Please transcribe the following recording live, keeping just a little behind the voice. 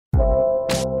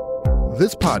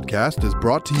This podcast is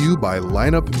brought to you by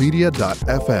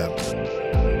lineupmedia.fm.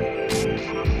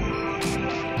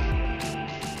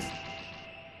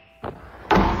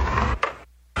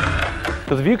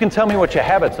 Because if you can tell me what your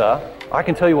habits are, I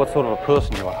can tell you what sort of a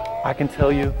person you are. I can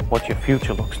tell you what your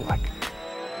future looks like.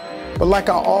 But like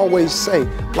I always say,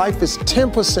 life is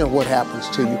 10% what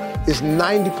happens to you, it's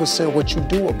 90% what you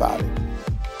do about it.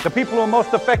 The people who are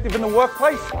most effective in the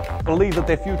workplace believe that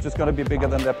their future is going to be bigger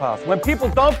than their past. When people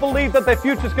don't believe that their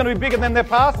future is going to be bigger than their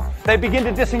past, they begin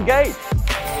to disengage.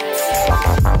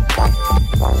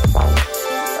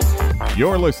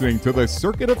 You're listening to The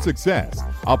Circuit of Success,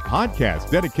 a podcast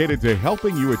dedicated to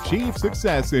helping you achieve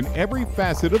success in every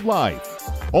facet of life.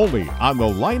 Only on the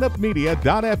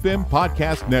lineupmedia.fm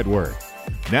podcast network.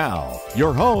 Now,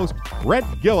 your host, Brett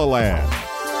Gilliland.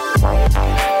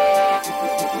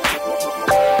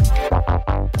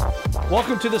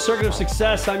 Welcome to The Circuit of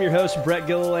Success. I'm your host, Brett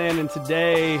Gilliland, and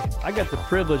today I got the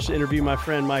privilege to interview my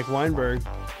friend Mike Weinberg.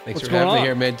 Thanks for having me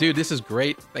here, man. Dude, this is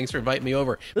great. Thanks for inviting me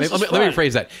over. Let me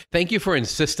rephrase that. Thank you for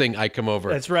insisting I come over.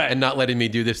 That's right. And not letting me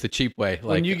do this the cheap way.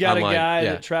 When you got online. A guy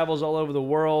that travels all over the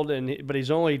world, but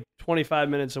he's only 25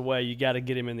 minutes away, you got to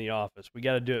get him in the office. We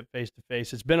got to do it face to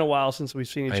face. It's been a while since we've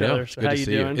seen each other. So how you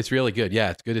doing? It's really good. Yeah,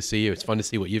 it's good to see you. It's fun to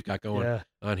see what you've got going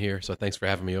on here. So thanks for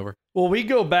having me over. Well, we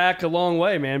go back a long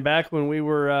way, man. Back when we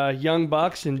were young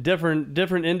bucks in different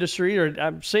industry,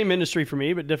 or same industry for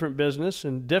me, but different business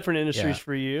and different industries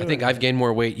for you. I think I've gained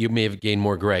more weight. You may have gained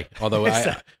more gray. Although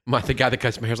the guy that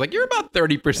cuts my hair is like, you're about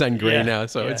 30% gray now,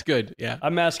 so it's good. Yeah.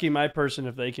 I'm asking my person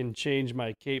if they can change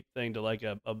my cape thing to like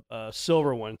a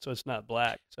silver one, so it's not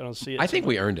black. So I don't see it. I think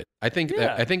we earned it. I think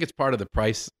it's part of the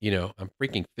price. You know, I'm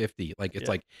freaking 50. Like it's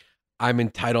like I'm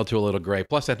entitled to a little gray.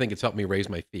 Plus, I think it's helped me raise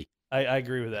my fee. I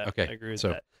agree with that. Okay. I agree with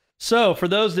that. So for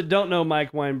those that don't know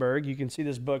Mike Weinberg, you can see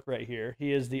this book right here.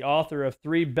 He is the author of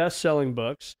 3 best-selling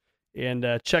books, and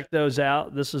check those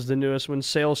out. This is the newest one,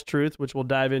 Sales Truth, which we'll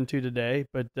dive into today.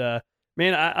 But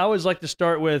man, I always like to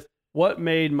start with what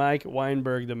made Mike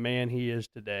Weinberg the man he is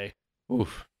today.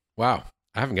 Oof. Wow.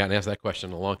 I haven't gotten asked that question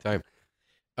in a long time.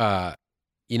 I'm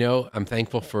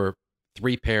thankful for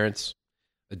 3 parents,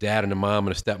 a dad and a mom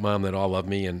and a stepmom that all love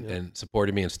me and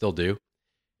supported me and still do.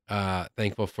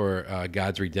 Thankful for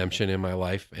God's redemption in my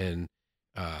life and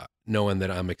knowing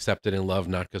that I'm accepted and loved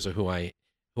not because of who I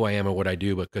am and what I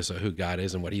do, but because of who God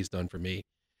is and what He's done for me.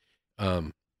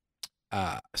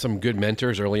 Some good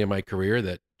mentors early in my career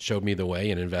that showed me the way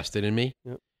and invested in me.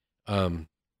 Yep.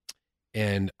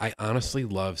 And I honestly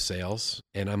love sales,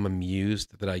 and I'm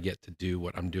amused that I get to do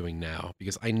what I'm doing now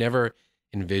because I never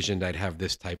envisioned I'd have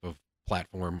this type of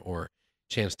platform or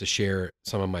chance to share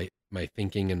some of my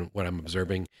thinking and what I'm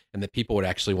observing, and that people would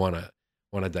actually want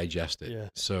to digest it. Yeah.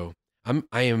 So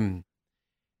I am,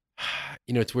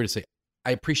 it's weird to say,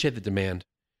 I appreciate the demand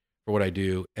for what I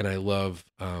do, and I love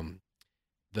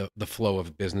the flow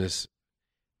of business.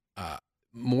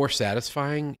 More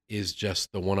satisfying is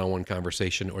just the one-on-one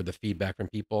conversation or the feedback from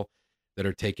people that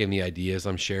are taking the ideas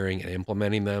I'm sharing and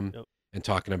implementing them and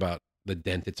talking about the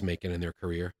dent it's making in their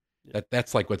career. Yep.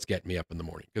 That's like what's getting me up in the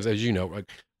morning. Because as you know,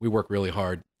 we work really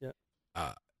hard. Yep.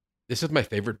 This is my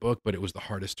favorite book, but it was the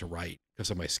hardest to write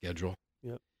because of my schedule.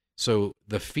 Yep. So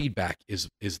the feedback is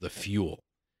the fuel.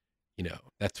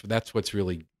 That's what's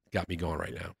really got me going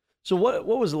right now. So what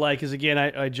was it like? Because again,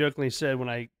 I jokingly said when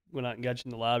I went out and got you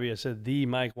in the lobby, I said, the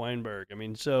Mike Weinberg. I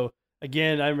mean, so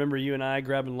again, I remember you and I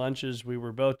grabbing lunches. We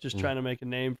were both just trying to make a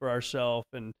name for ourselves.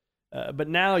 And but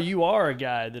now you are a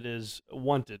guy that is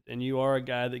wanted, and you are a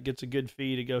guy that gets a good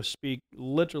fee to go speak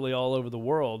literally all over the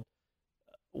world.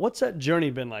 What's that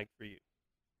journey been like for you?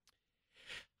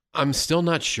 I'm still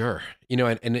not sure.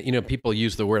 And people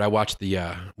use the word. I watched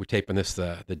we're taping this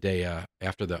the day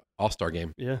after the All-Star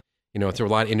game. Yeah. It's a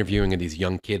lot of interviewing of these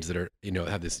young kids that are,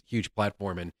 have this huge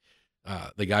platform. And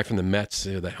the guy from the Mets,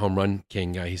 that home run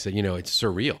king guy, he said, it's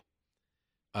surreal.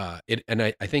 And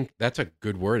I think that's a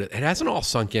good word. It hasn't all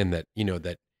sunk in that,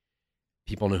 that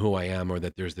people know who I am or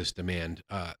that there's this demand.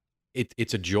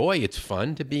 It's a joy. It's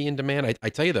fun to be in demand. I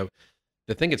tell you,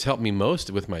 the thing that's helped me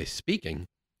most with my speaking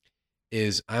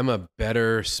is I'm a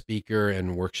better speaker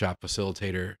and workshop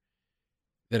facilitator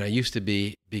than I used to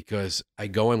be because I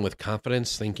go in with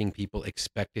confidence thinking people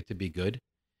expect it to be good.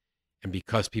 And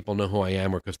because people know who I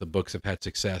am or because the books have had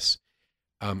success,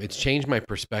 it's changed my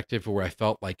perspective where I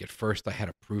felt like at first I had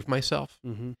to prove myself.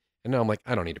 Mm-hmm. And now I'm like,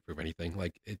 I don't need to prove anything.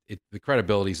 Like the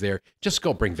credibility's there. Just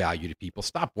go bring value to people.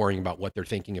 Stop worrying about what they're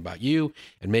thinking about you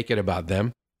and make it about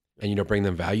them and, bring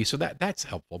them value. So that's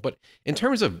helpful. But in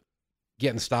terms of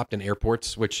getting stopped in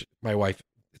airports, which my wife,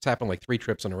 it's happened like 3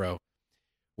 trips in a row,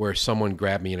 where someone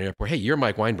grabbed me in an airport. Hey, you're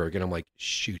Mike Weinberg. And I'm like,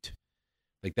 shoot.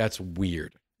 Like that's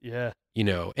weird. Yeah. You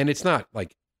know, and it's not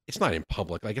in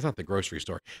public. Like it's not the grocery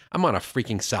store. I'm on a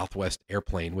freaking Southwest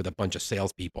airplane with a bunch of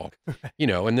salespeople, you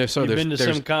know, and there's been to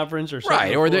some conference or something.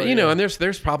 Right. Or you know, and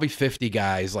there's probably 50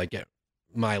 guys like at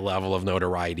my level of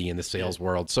notoriety in the sales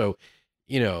world. So,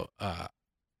 you know,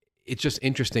 it's just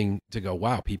interesting to go,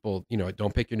 wow, people, you know,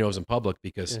 don't pick your nose in public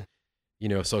because, you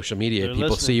know, social media, They're people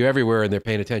listening. see you everywhere and they're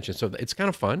paying attention. So it's kind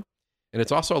of fun. And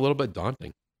it's also a little bit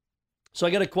daunting. So I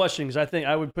got a question, because I think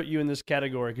I would put you in this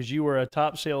category because you were a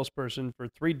top salesperson for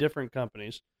 3 different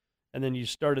companies, and then you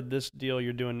started this deal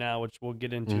you're doing now, which we'll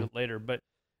get into later. But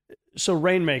so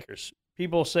rainmakers,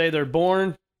 people say they're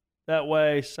born that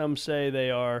way. Some say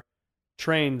they are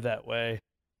trained that way.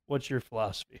 What's your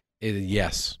philosophy?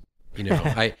 Yes. You know,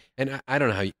 I don't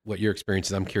know what your experience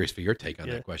is. I'm curious for your take on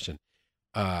that question.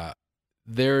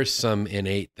 There's some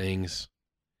innate things,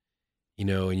 you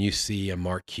know, and you see a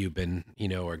Mark Cuban, you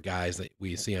know, or guys that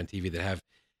we see on TV that have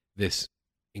this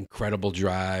incredible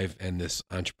drive and this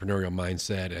entrepreneurial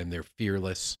mindset, and they're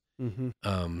fearless, and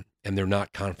they're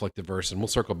not conflict averse. And we'll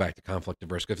circle back to conflict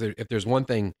averse, because if there's one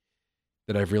thing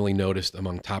that I've really noticed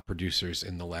among top producers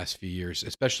in the last few years,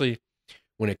 especially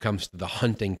when it comes to the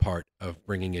hunting part of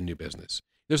bringing in new business,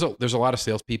 there's a lot of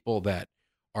salespeople that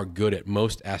are good at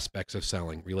most aspects of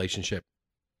selling: relationship,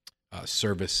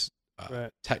 service,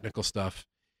 technical stuff,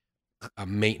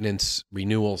 maintenance,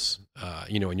 renewals.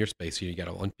 You know, in your space here, you got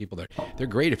a lot of people that they're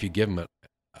great if you give them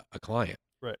a client,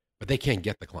 right? But they can't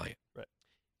get the client, right?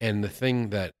 And the thing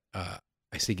that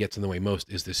I see gets in the way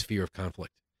most is this fear of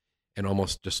conflict, and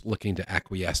almost just looking to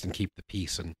acquiesce and keep the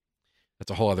peace. And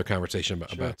that's a whole other conversation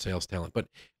about sales talent. But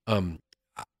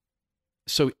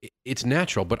so it's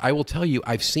natural. But I will tell you,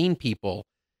 I've seen people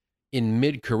in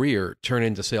mid-career turn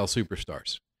into sales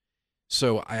superstars.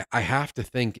 So I have to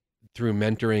think through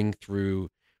mentoring, through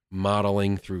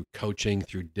modeling, through coaching,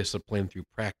 through discipline, through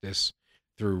practice,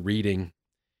 through reading.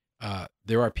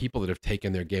 There are people that have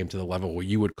taken their game to the level where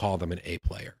you would call them an A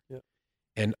player. Yep.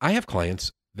 And I have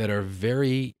clients that are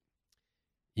very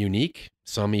unique,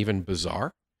 some even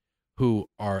bizarre, who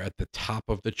are at the top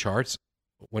of the charts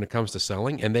when it comes to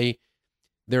selling. And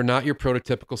they're not your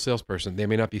prototypical salesperson. They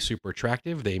may not be super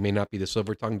attractive. They may not be the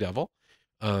silver-tongued devil.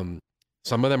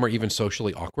 Some of them are even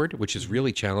socially awkward, which is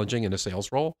really challenging in a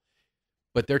sales role.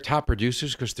 But they're top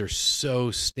producers because they're so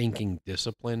stinking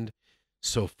disciplined,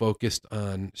 so focused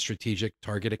on strategic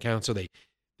target accounts. So they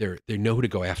know who to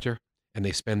go after, and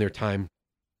they spend their time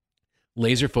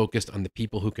laser focused on the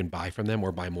people who can buy from them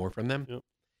or buy more from them. Yep.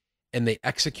 And they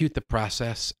execute the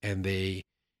process, and they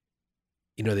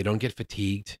don't get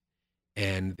fatigued,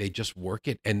 and they just work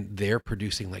it, and they're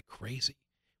producing like crazy,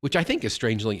 which I think is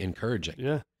strangely encouraging.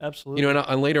 Yeah, absolutely. You know,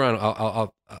 and later on,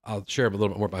 I'll share a little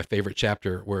bit more of my favorite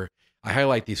chapter where I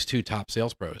highlight these 2 top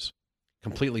sales pros,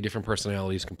 completely different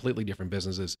personalities, completely different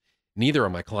businesses. Neither are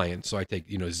my clients, so I take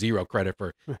zero credit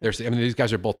for their. I mean, these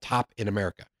guys are both top in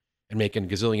America and making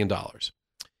gazillion dollars.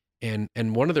 And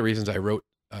one of the reasons I wrote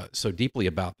so deeply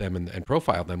about them and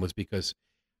profiled them was because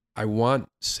I want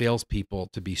salespeople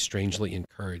to be strangely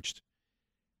encouraged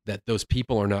that those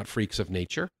people are not freaks of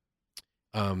nature.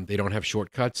 They don't have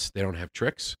shortcuts. They don't have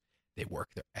tricks. They work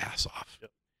their ass off.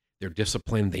 Yep. They're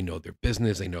disciplined. They know their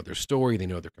business. They know their story. They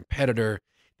know their competitor.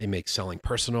 They make selling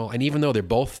personal. And even though they're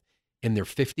both in their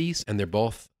 50s and they're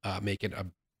both making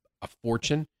a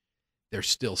fortune, they're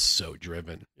still so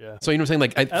driven. Yeah. So you know what I'm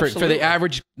saying? Like for the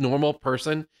average normal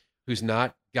person who's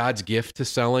not God's gift to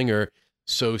selling or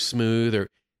so smooth, or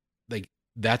like,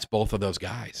 that's both of those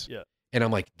guys. Yeah. And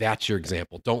I'm like, that's your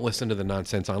example. Don't listen to the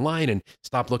nonsense online and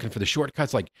stop looking for the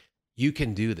shortcuts. Like, you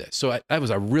can do this. So that was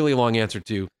a really long answer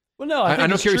to. Well, no,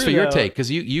 I'm curious for your take,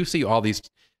 because you see all these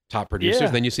top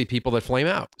producers, then you see people that flame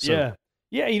out. So.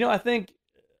 Yeah. You know, I think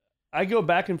I go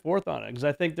back and forth on it, because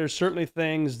I think there's certainly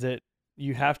things that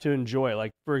you have to enjoy.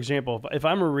 Like, for example, if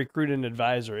I'm a recruiting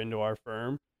advisor into our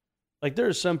firm, like,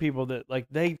 there's some people that, like,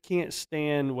 they can't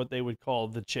stand what they would call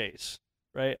the chase,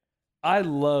 right? I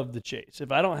love the chase.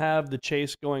 If I don't have the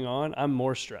chase going on, I'm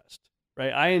more stressed,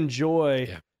 right? I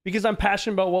enjoy, because I'm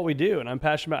passionate about what we do, and I'm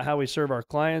passionate about how we serve our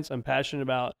clients. I'm passionate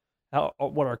about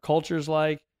what our culture is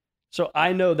like. So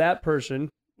I know that person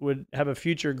would have a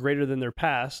future greater than their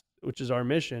past, which is our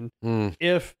mission,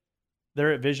 if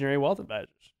they're at Visionary Wealth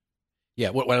Advisors. Yeah,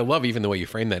 what I love, even the way you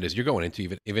frame that, is you're going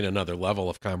into even another level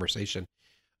of conversation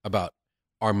about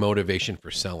our motivation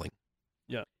for selling.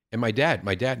 Yeah. And my dad,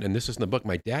 and this is in the book,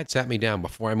 my dad sat me down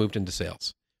before I moved into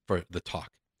sales for the talk,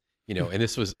 and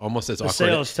this was almost as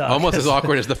awkward, as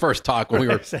awkward as the first talk when we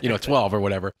were, 12 or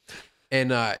whatever.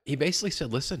 And he basically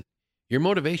said, listen, your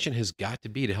motivation has got to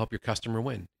be to help your customer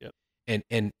win. Yep.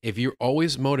 And if you're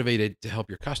always motivated to help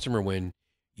your customer win,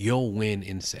 you'll win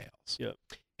in sales. Yep.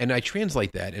 And I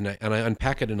translate that and I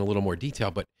unpack it in a little more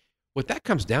detail. But what that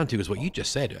comes down to is what you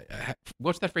just said.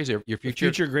 What's that phrase? Your future? The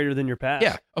future greater than your past.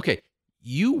 Yeah. Okay.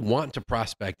 You want to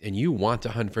prospect and you want to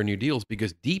hunt for new deals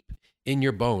because deep in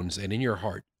your bones and in your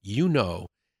heart, you know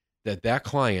that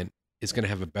client is going to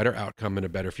have a better outcome and a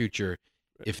better future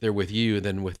if they're with you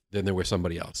than they're with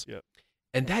somebody else. Yep.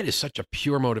 And that is such a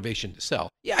pure motivation to sell.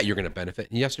 Yeah, you're going to benefit.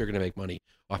 And yes, you're going to make money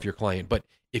off your client. But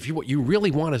if what you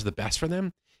really want is the best for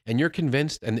them and you're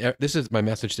convinced, and this is my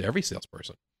message to every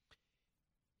salesperson,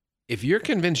 if you're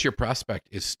convinced your prospect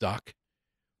is stuck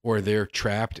or they're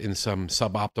trapped in some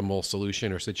suboptimal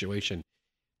solution or situation,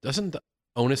 doesn't the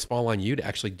onus fall on you to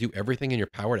actually do everything in your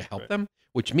power to help them?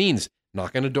 Which means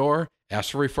knock on a door,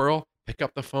 ask for a referral, pick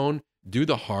up the phone, do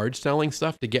the hard selling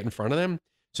stuff to get in front of them.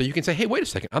 So you can say, hey, wait a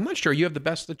second, I'm not sure you have the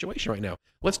best situation right now.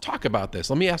 Let's talk about this.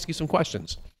 Let me ask you some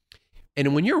questions.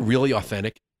 And when you're really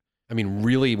authentic, I mean,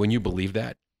 really, when you believe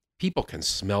that, people can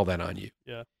smell that on you.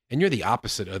 Yeah. And you're the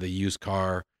opposite of the used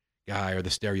car guy or the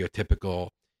stereotypical,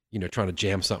 trying to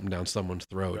jam something down someone's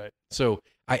throat. Right. So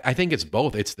I think it's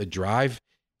both. It's the drive.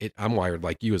 I'm wired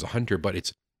like you as a hunter, but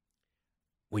it's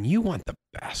when you want the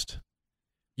best,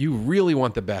 you really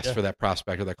want the best for that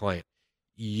prospect or that client,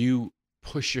 you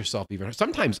push yourself even harder.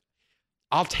 Sometimes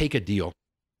I'll take a deal,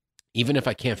 even if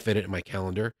I can't fit it in my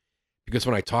calendar, because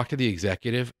when I talk to the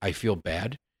executive, I feel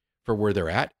bad for where they're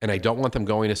at. And I don't want them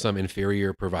going to some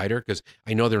inferior provider because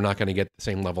I know they're not going to get the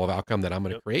same level of outcome that I'm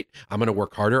going to create. I'm going to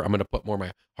work harder. I'm going to put more of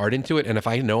my heart into it. And if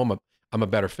I know I'm a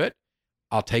better fit,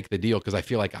 I'll take the deal because I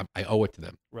feel like I owe it to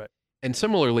them. Right. And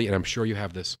similarly, and I'm sure you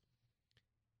have this,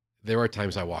 there are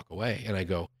times I walk away and I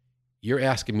go, you're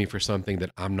asking me for something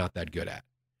that I'm not that good at,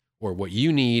 or what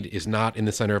you need is not in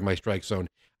the center of my strike zone.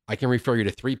 I can refer you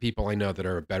to 3 people I know that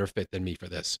are a better fit than me for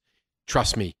this.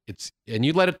 Trust me. And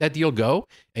you let that deal go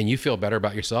and you feel better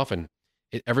about yourself, and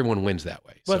everyone wins that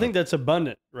way. Well, so, I think that's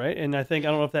abundant, right? And I don't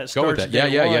know if that go with starts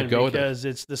that. Yeah, go with it. because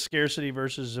it's the scarcity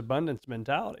versus abundance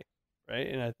mentality, right?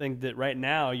 And I think that right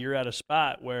now you're at a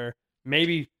spot where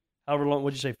maybe however long,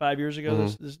 what'd you say, 5 years ago?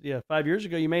 Mm-hmm. 5 years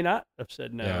ago, you may not have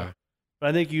said no. Yeah. But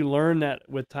I think you learn that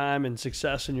with time and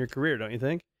success in your career, don't you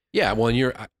think? Yeah, well, and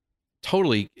you're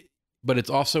totally, but it's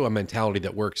also a mentality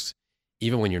that works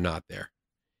even when you're not there.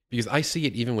 Because I see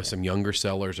it even with some younger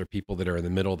sellers or people that are in the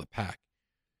middle of the pack.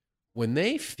 When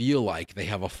they feel like they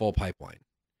have a full pipeline,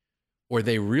 or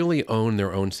they really own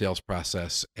their own sales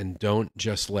process and don't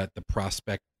just let the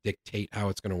prospect dictate how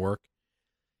it's going to work,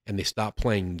 and they stop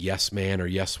playing yes man or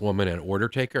yes woman and order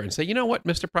taker and say, you know what,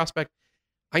 Mr. Prospect,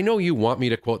 I know you want me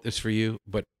to quote this for you,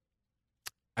 but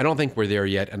I don't think we're there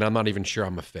yet, and I'm not even sure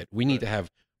I'm a fit. We need to have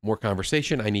more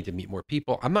conversation. I need to meet more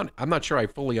people. I'm not sure I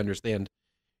fully understand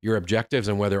your objectives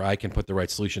and whether I can put the right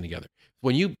solution together.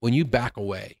 When you back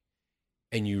away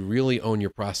and you really own your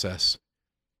process,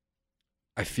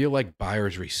 I feel like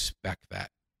buyers respect that.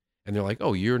 And they're like,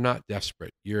 oh, you're not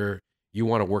desperate. You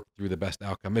want to work through the best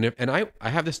outcome. And I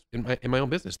have this in my own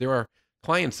business. There are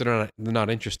clients that are not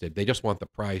interested. They just want the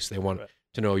price. They want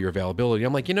to know your availability.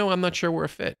 I'm like, I'm not sure we're a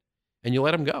fit. And you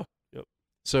let them go. Yep.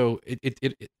 So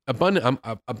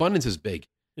abundance is big.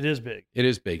 It is big. It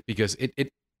is big because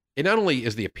it not only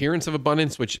is the appearance of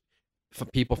abundance, which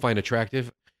people find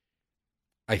attractive,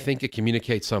 I think it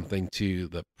communicates something to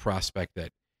the prospect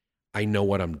that I know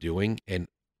what I'm doing and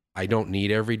I don't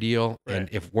need every deal. Right. And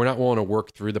if we're not willing to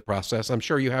work through the process, I'm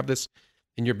sure you have this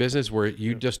in your business where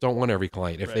you just don't want every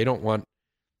client. If they don't want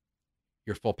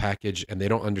your full package and they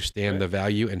don't understand the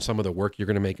value and some of the work you're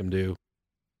going to make them do,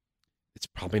 it's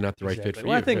probably not the right fit for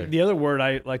you. I think the other word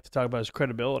I like to talk about is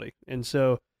credibility. And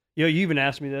so, you even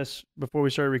asked me this before we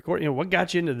started recording, what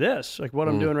got you into this? Like what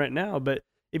I'm doing right now. But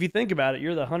if you think about it,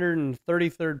 you're the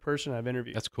 133rd person I've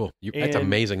interviewed. That's cool. That's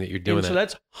amazing that you're doing that. So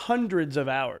that's hundreds of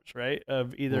hours, right?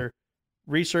 Of either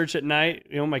research at night,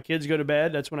 my kids go to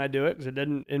bed. That's when I do it because it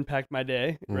doesn't impact my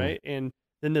day, right? And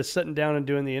then just sitting down and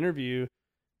doing the interview.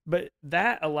 But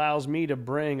that allows me to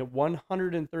bring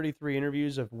 133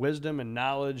 interviews of wisdom and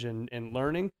knowledge and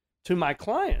learning to my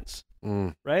clients,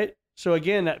 right? So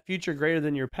again, that future greater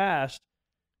than your past,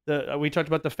 we talked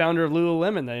about the founder of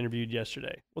Lululemon that I interviewed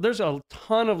yesterday. Well, there's a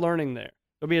ton of learning there.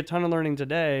 There'll be a ton of learning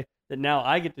today that now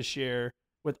I get to share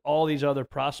with all these other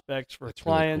prospects for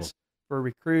clients, for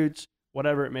recruits,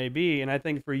 whatever it may be. And I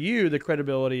think for you, the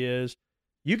credibility is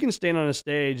you can stand on a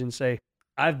stage and say,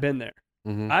 I've been there.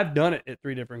 I've done it at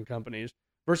 3 different companies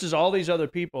versus all these other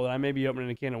people that I may be opening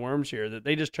a can of worms here that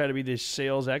they just try to be these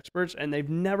sales experts and they've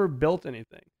never built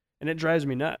anything. And it drives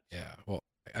me nuts. Yeah. Well,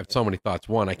 I have so many thoughts.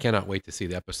 One, I cannot wait to see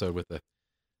the episode with the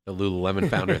Lululemon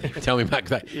founder. Tell me about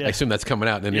that. I assume that's coming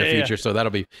out in the near future. So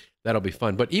that'll be that'll be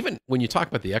fun. But even when you talk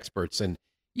about the experts, and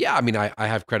yeah, I mean, I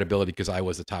have credibility because I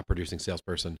was a top producing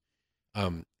salesperson.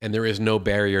 And there is no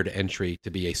barrier to entry to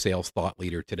be a sales thought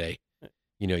leader today.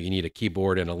 You know, you need a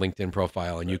keyboard and a LinkedIn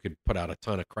profile, and you could put out a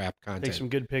ton of crap content. Take some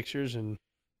good pictures.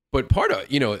 But part of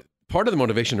the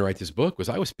motivation to write this book was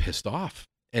I was pissed off.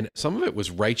 And some of it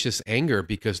was righteous anger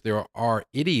because there are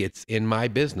idiots in my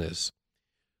business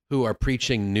who are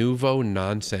preaching nouveau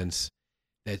nonsense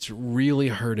that's really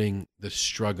hurting the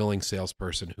struggling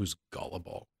salesperson who's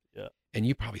gullible. Yeah. And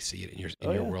you probably see it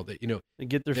in your world that, they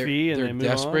get their fee and they're they move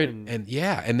desperate on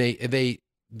and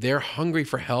they're hungry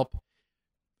for help,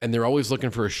 and they're always looking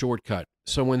for a shortcut.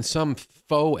 So when some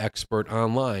faux expert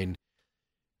online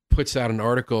puts out an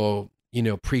article,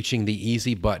 preaching the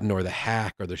easy button or the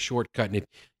hack or the shortcut, and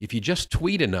if you just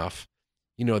tweet enough,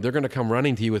 they're going to come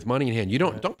running to you with money in hand. You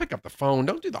don't pick up the phone,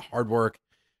 don't do the hard work,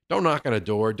 don't knock on a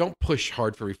door, don't push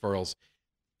hard for referrals.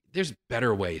 There's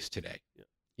better ways today.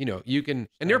 You can,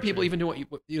 and there are people even doing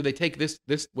they take this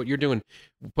what you're doing,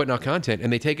 putting out content,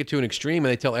 and they take it to an extreme,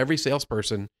 and they tell every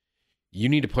salesperson, you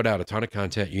need to put out a ton of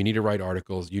content, you need to write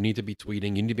articles, you need to be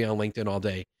tweeting, you need to be on LinkedIn all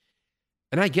day.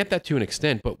 And I get that to an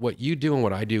extent, but what you do and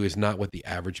what I do is not what the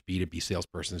average B2B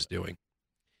salesperson is doing.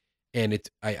 And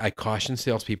I caution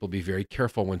salespeople, be very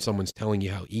careful when someone's telling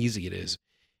you how easy it is.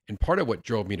 And part of what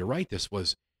drove me to write this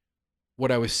was what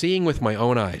I was seeing with my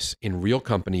own eyes in real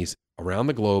companies around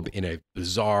the globe in a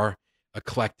bizarre,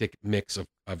 eclectic mix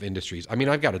of industries. I mean,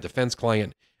 I've got a defense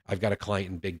client. I've got a client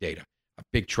in big data,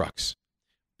 big trucks,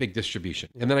 big distribution.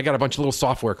 And then I got a bunch of little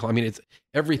software. I mean, it's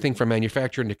everything from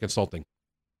manufacturing to consulting.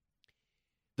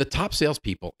 The top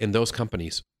salespeople in those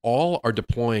companies all are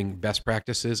deploying best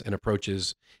practices and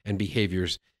approaches and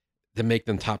behaviors that make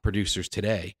them top producers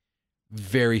today,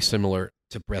 very similar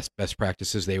to best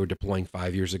practices they were deploying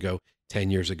 5 years ago,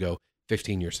 10 years ago,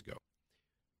 15 years ago.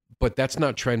 But that's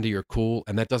not trendy or cool,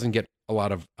 and that doesn't get a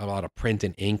lot of print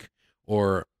and ink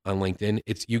or on LinkedIn.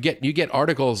 It's you get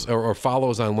articles or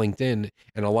follows on LinkedIn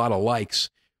and a lot of likes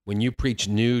when you preach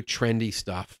new trendy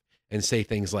stuff and say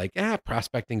things like,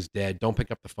 prospecting's dead, don't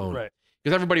pick up the phone. Right.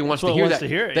 Because everybody wants to hear that.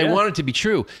 They want it to be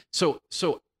true. So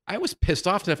I was pissed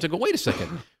off enough to go, wait a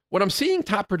second. What I'm seeing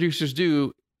top producers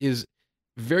do is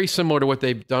very similar to what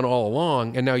they've done all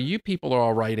along. And now you people are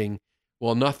all writing,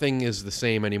 well, nothing is the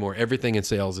same anymore. Everything in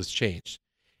sales has changed.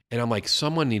 And I'm like,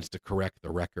 someone needs to correct the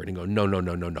record and go,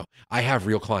 no. I have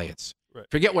real clients. Right.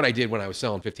 Forget what I did when I was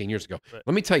selling 15 years ago. Right.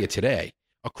 Let me tell you today,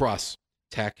 across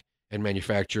tech and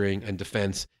manufacturing and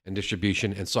defense and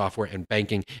distribution and software and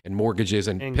banking and mortgages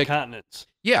and continents.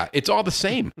 Yeah, it's all the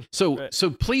same. So right. So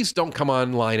please don't come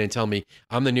online and tell me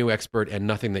I'm the new expert and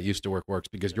nothing that used to work works,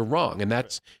 because you're wrong. And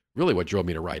that's really what drove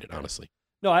me to write it, honestly.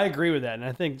 No, I agree with that. And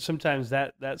I think sometimes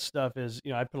that stuff is,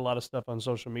 I put a lot of stuff on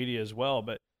social media as well,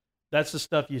 but that's the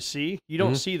stuff you see. You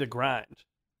don't see the grind.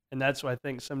 And that's what I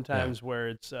think sometimes where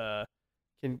it's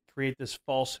can create this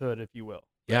falsehood, if you will.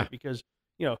 Right? Yeah. Because,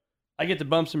 I get the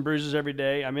bumps and bruises every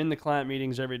day. I'm in the client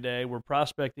meetings every day. We're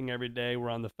prospecting every day.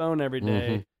 We're on the phone every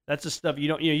day. That's the stuff you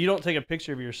don't take a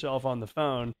picture of yourself on the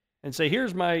phone and say,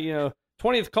 here's my,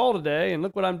 20th call today and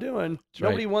look what I'm doing. That's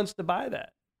Nobody right. wants to buy that.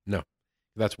 No,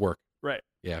 that's work. Right.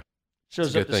 Yeah.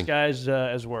 Shows up disguised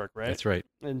as work, right? That's right.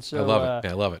 And so I love it.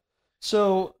 I love it.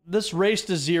 So this race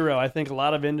to zero, I think a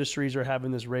lot of industries are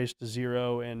having this race to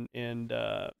zero, and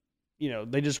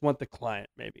they just want the client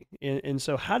maybe. And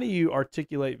so how do you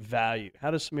articulate value?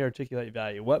 How does somebody articulate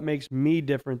value? What makes me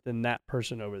different than that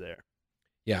person over there?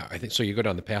 Yeah, I think so. You go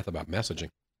down the path about messaging.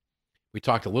 We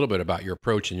talked a little bit about your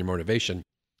approach and your motivation.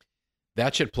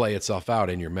 That should play itself out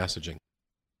in your messaging.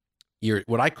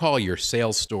 What I call your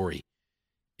sales story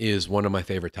is one of my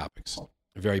favorite topics.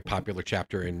 A very popular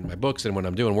chapter in my books, and when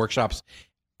I'm doing workshops,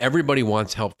 everybody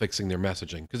wants help fixing their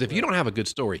messaging. Because if you don't have a good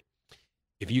story,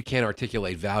 if you can't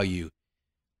articulate value,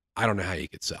 I don't know how you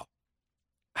could sell.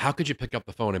 How could you pick up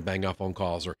the phone and bang off phone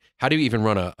calls? Or how do you even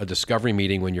run a discovery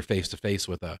meeting when you're face-to-face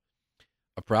with a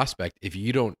prospect if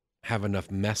you don't have enough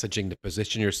messaging to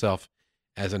position yourself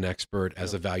as an expert,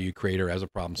 as a value creator, as a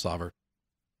problem solver?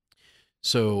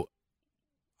 So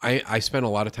I spend a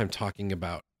lot of time talking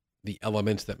about the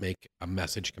elements that make a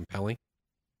message compelling.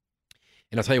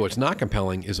 And I'll tell you what's not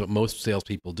compelling is what most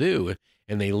salespeople do,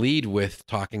 and they lead with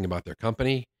talking about their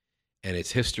company and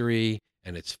its history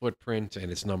and its footprint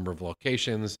and its number of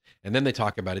locations, and then they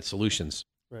talk about its solutions.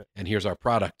 Right. And here's our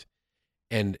product.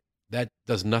 And that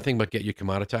does nothing but get you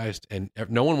commoditized, and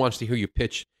no one wants to hear you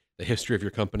pitch the history of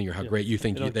your company or how great you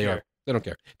think they are. They don't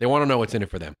care. They want to know what's in it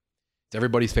for them. It's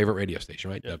everybody's favorite radio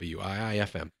station, right? Yep.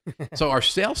 WIIFM. So our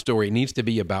sales story needs to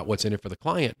be about what's in it for the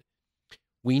client.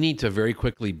 We need to very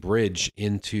quickly bridge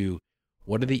into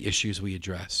what are the issues we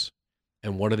address,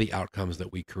 and what are the outcomes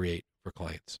that we create for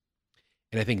clients.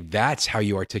 And I think that's how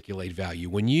you articulate value.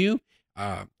 When you,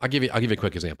 I'll give you a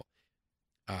quick example.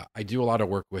 I do a lot of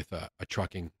work with a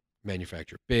trucking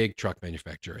manufacturer, big truck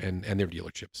manufacturer, and their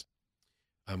dealerships.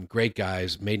 Great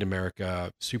guys, made in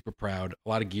America, super proud, a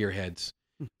lot of gearheads,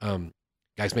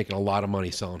 guys making a lot of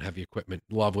money selling heavy equipment,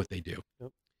 love what they do.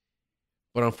 Yep.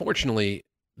 But unfortunately,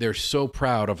 they're so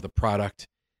proud of the product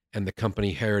and the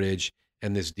company heritage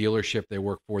and this dealership they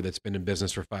work for that's been in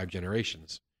business for 5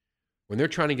 generations. When they're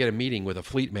trying to get a meeting with a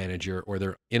fleet manager or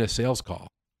they're in a sales call,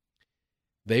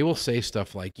 they will say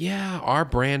stuff like, yeah, our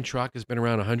brand truck has been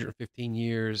around 115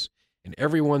 years and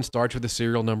everyone starts with the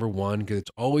serial number 1 because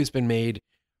it's always been made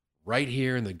right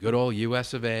here in the good old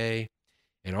US of A.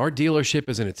 And our dealership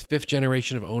is in its 5th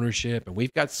generation of ownership and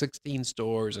we've got 16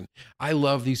 stores and I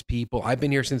love these people. I've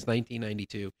been here since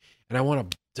 1992 and I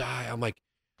want to die. I'm like,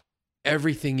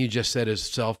 everything you just said is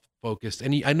self-focused.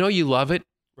 And I know you love it,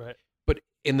 right? But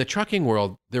in the trucking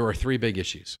world, there are 3 big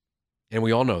issues. And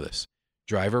we all know this.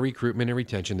 Driver recruitment and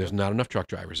retention. There's not enough truck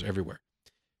drivers everywhere.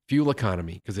 Fuel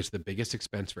economy, because it's the biggest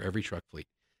expense for every truck fleet.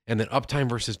 And then uptime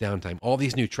versus downtime. All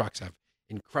these new trucks have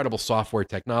incredible software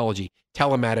technology,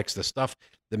 telematics,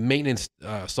 the maintenance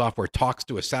software talks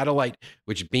to a satellite,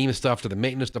 which beams stuff to the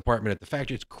maintenance department at the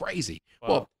factory. It's crazy. Wow.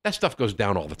 Well, that stuff goes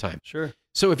down all the time. Sure.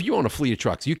 So if you own a fleet of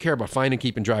trucks, you care about finding and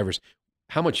keeping drivers.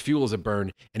 How much fuel is it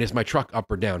burn? And is my truck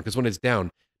up or down? Because when it's down,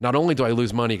 not only do I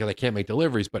lose money because I can't make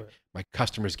deliveries, but my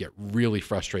customers get really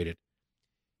frustrated.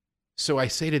 So I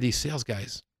say to these sales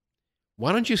guys,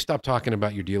 why don't you stop talking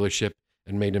about your dealership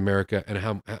and Made in America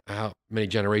and how many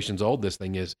generations old this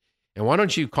thing is? And why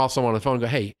don't you call someone on the phone and go,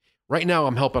 hey, right now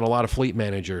I'm helping a lot of fleet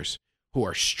managers who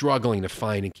are struggling to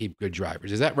find and keep good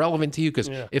drivers. Is that relevant to you? Because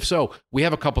if so, we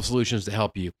have a couple solutions to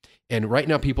help you. And right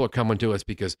now people are coming to us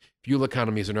because fuel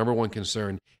economy is their number 1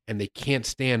 concern and they can't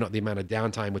stand the amount of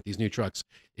downtime with these new trucks.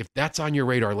 If that's on your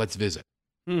radar, let's visit.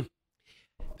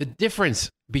 The difference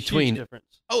between,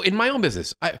 in my own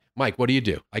business, Mike, what do you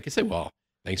do? I can say, well,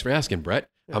 thanks for asking, Brett.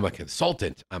 I'm a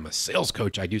consultant. I'm a sales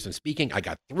coach. I do some speaking. I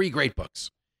got 3 great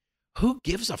books. Who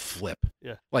gives a flip?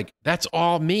 Yeah. Like, that's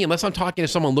all me, unless I'm talking to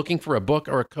someone looking for a book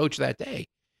or a coach that day.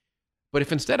 But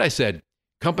if instead I said,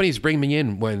 companies bring me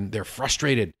in when they're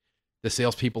frustrated, the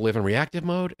salespeople live in reactive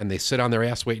mode and they sit on their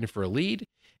ass waiting for a lead.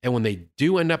 And when they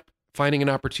do end up finding an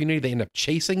opportunity, they end up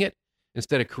chasing it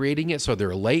instead of creating it. So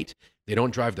they're late. They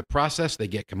don't drive the process. They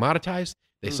get commoditized.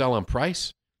 They sell on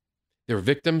price. They're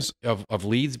victims of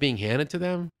leads being handed to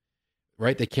them,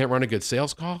 right? They can't run a good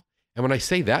sales call. And when I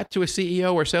say that to a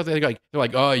CEO or sales, they're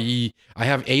like, oh, I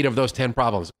have 8 of those 10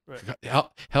 problems. Right.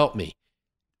 Help me.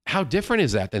 How different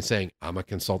is that than saying I'm a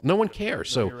consultant? No one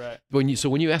cares. No, so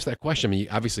when you ask that question, I mean,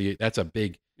 obviously that's a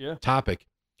big topic.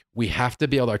 We have to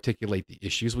be able to articulate the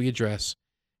issues we address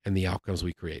and the outcomes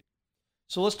we create.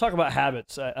 So let's talk about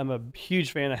habits. I'm a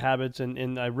huge fan of habits,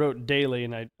 and I wrote daily,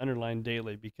 and I underlined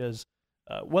daily because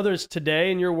whether it's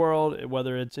today in your world,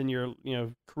 whether it's in your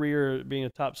career being a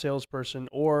top salesperson,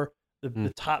 or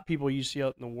the top people you see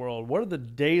out in the world, what are the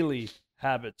daily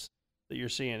habits that you're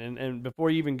seeing? And before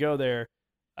you even go there,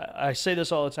 I say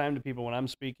this all the time to people when I'm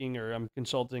speaking or I'm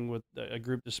consulting with a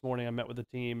group. This morning I met with a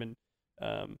team,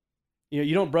 and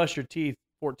you don't brush your teeth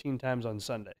 14 times on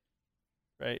Sunday,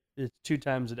 right? It's 2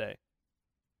 times a day.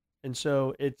 And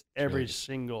so it's every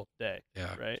single day.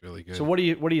 Yeah, right. It's really good. So what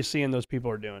are you seeing those people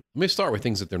are doing? Let me start with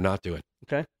things that they're not doing.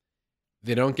 Okay.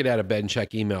 They don't get out of bed and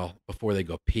check email before they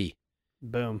go pee.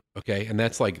 Boom. Okay. And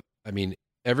that's like, I mean,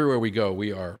 everywhere we go,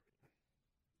 I'm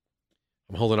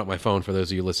holding up my phone for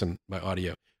those of you listen by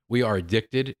audio. We are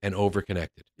addicted and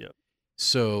overconnected. Yep.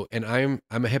 So, and I'm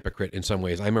a hypocrite in some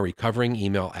ways. I'm a recovering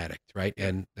email addict, right?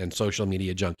 And social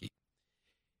media junkie.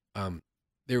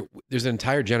 There's an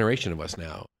entire generation of us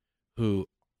now who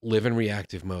live in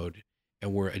reactive mode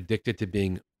and we're addicted to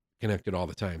being connected all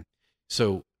the time.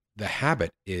 So the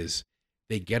habit is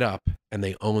they get up and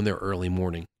they own their early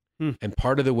morning. And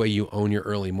part of the way you own your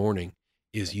early morning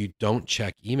is you don't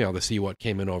check email to see what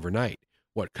came in overnight,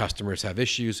 what customers have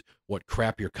issues, what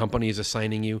crap your company is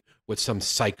assigning you, what some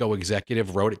psycho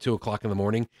executive wrote at 2:00 in the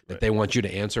morning that they want you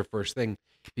to answer first thing.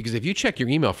 Because if you check your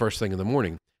email first thing in the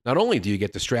morning, not only do you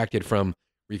get distracted from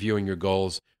reviewing your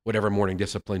goals, whatever morning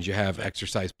disciplines you have,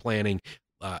 exercise planning,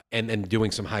 and doing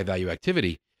some high value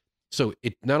activity. So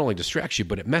it not only distracts you,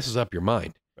 but it messes up your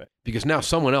mind. Right. Because now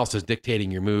someone else is dictating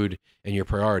your mood and your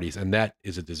priorities, and that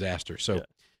is a disaster. So,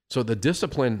 so the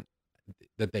discipline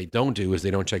that they don't do is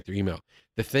they don't check their email.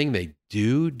 The thing they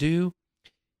do,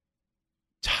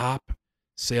 top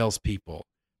salespeople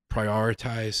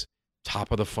prioritize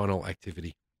top of the funnel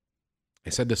activity. I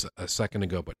said this a second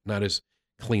ago, but not as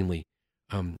cleanly.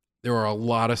 There are a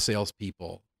lot of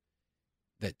salespeople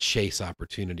that chase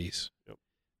opportunities. Yep.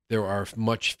 There are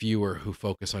much fewer who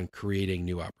focus on creating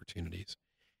new opportunities.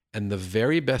 And the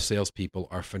very best salespeople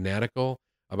are fanatical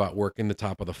about working the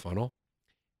top of the funnel.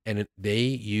 And they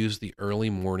use the early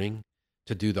morning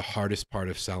to do the hardest part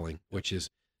of selling, which is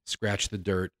scratch the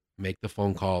dirt, make the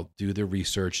phone call, do the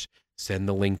research, send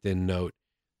the LinkedIn note,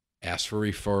 ask for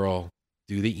referral,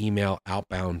 do the email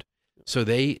outbound. So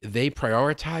they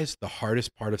prioritize the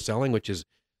hardest part of selling, which is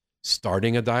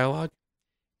starting a dialogue.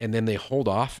 And then they hold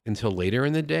off until later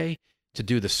in the day to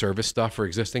do the service stuff for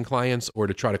existing clients or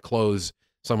to try to close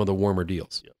some of the warmer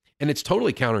deals. Yep. And it's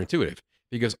totally counterintuitive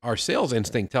because our sales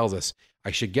instinct tells us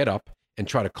I should get up and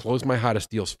try to close my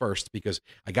hottest deals first because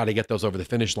I got to get those over the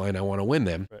finish line. I want to win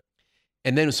them. Right.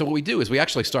 And then, so what we do is we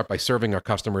actually start by serving our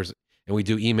customers, and we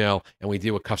do email and we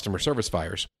deal with customer service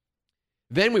fires.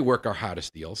 Then we work our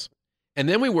hottest deals. And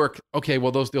then we work, okay,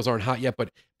 well, those deals aren't hot yet,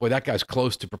 but boy, that guy's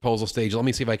close to proposal stage. Let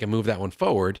me see if I can move that one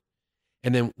forward.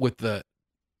 And then with that,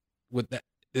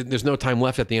 there's no time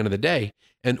left at the end of the day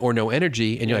or no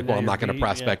energy. And you're like, well, I'm not going to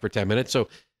prospect for 10 minutes. So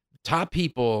top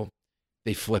people,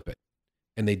 they flip it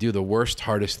and they do the worst,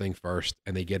 hardest thing first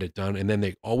and they get it done. And then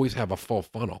they always have a full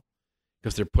funnel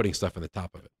because they're putting stuff in the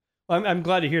top of it. I'm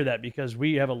glad to hear that because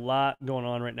we have a lot going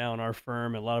on right now in our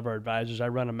firm and a lot of our advisors. I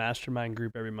run a mastermind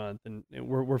group every month, and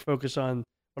we're focused on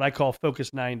what I call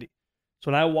Focus 90.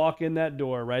 So when I walk in that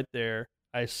door right there,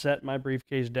 I set my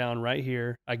briefcase down right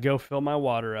here. I go fill my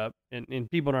water up, and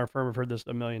people in our firm have heard this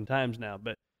a million times now.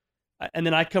 And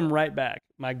then I come right back.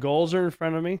 My goals are in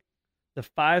front of me. The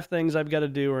 5 things I've got to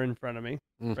do are in front of me,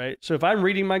 right? So if I'm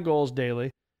reading my goals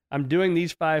daily, I'm doing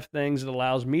these 5 things that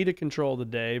allows me to control the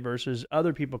day versus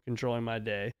other people controlling my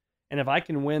day. And if I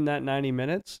can win that 90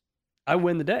 minutes, I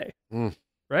win the day,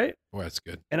 right? Well, that's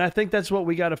good. And I think that's what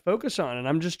we got to focus on. And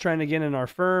I'm just trying to get in our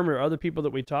firm or other people that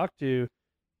we talk to,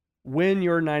 win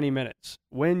your 90 minutes,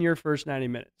 win your first 90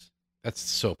 minutes. That's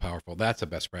so powerful. That's a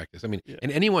best practice. I mean,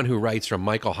 and anyone who writes from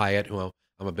Michael Hyatt, who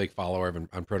I'm a big follower of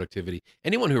on productivity,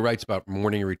 anyone who writes about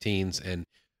morning routines and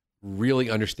really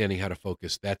understanding how to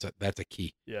focus, that's a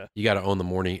key. Yeah. You got to own the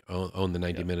morning, own the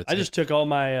 90 minutes. I just took all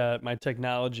my my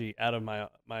technology out of my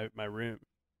room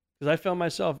because I found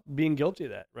myself being guilty of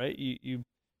that, right? You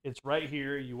it's right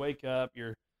here. You wake up,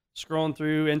 you're scrolling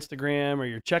through Instagram or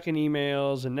you're checking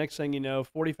emails, and next thing you know,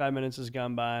 45 minutes has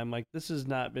gone by. I'm like, this has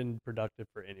not been productive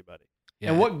for anybody.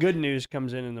 Yeah. And what good news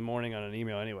comes in the morning on an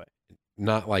email anyway?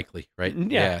 Not likely, right?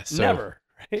 Yeah, so, never,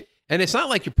 right? And it's not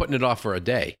like you're putting it off for a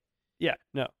day. Yeah,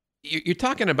 no. You're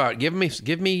talking about give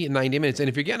me 90 minutes, and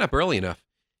if you're getting up early enough,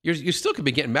 you still could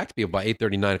be getting back to people by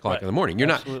 8:30, 9 o'clock in the morning. You're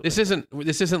Absolutely. not.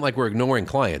 This isn't like we're ignoring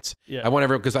clients. Yeah. I want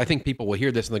everyone, because I think people will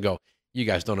hear this and they go, "You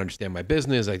guys don't understand my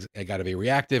business. I got to be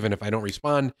reactive, and if I don't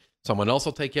respond, someone else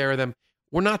will take care of them."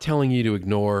 We're not telling you to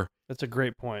ignore. That's a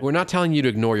great point. We're not telling you to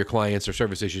ignore your clients or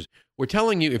service issues. We're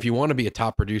telling you if you want to be a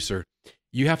top producer,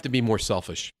 you have to be more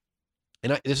selfish.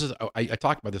 And I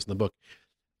talk about this in the book.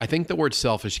 I think the word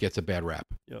selfish gets a bad rap.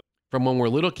 Yep. From when we're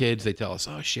little kids, they tell us,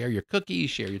 "Oh, share your cookies,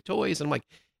 share your toys." And I'm like,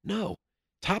 no,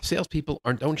 top salespeople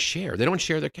don't share. They don't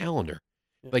share their calendar.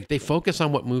 Yep. Like they focus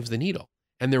on what moves the needle,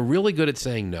 and they're really good at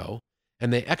saying no.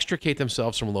 And they extricate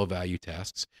themselves from low value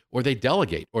tasks, or they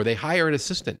delegate, or they hire an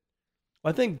assistant.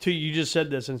 Well, I think too, you just said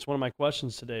this, and it's one of my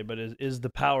questions today. But is the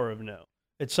power of no?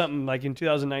 It's something like in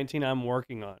 2019 I'm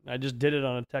working on. I just did it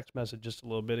on a text message just a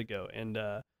little bit ago, and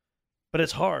but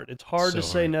it's hard. It's hard to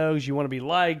say no because you want to be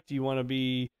liked, you want to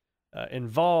be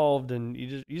involved, and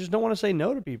you just don't want to say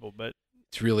no to people. But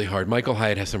it's really hard. Michael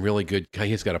Hyatt has some really good.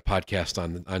 He's got a podcast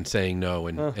on saying no,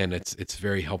 and it's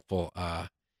very helpful.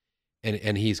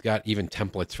 And he's got even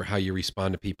templates for how you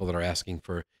respond to people that are asking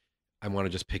for, I want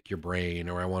to just pick your brain,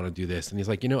 or I want to do this. And he's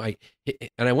like,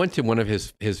 I went to one of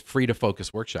his free to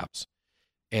focus workshops,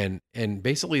 and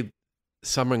basically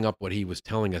summing up what he was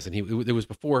telling us. And it was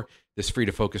before this free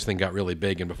to focus thing got really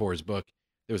big, and before his book,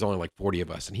 there was only like 40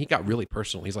 of us. And he got really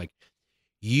personal. He's like,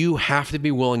 you have to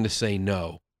be willing to say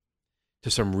no to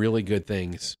some really good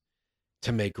things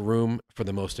to make room for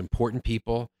the most important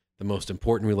people, the most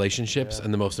important relationships,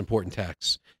 and the most important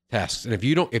tasks. And if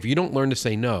you don't learn to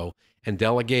say no and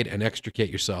delegate and extricate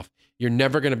yourself, you're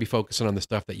never going to be focusing on the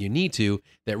stuff that you need to,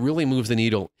 that really moves the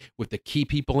needle with the key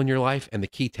people in your life and the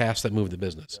key tasks that move the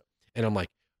business. And I'm like,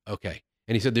 okay.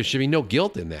 And he said, there should be no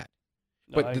guilt in that.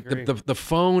 No, but the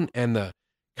phone and the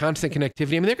constant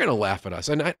connectivity, I mean, they're going to laugh at us.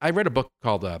 And I read a book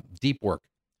called Deep Work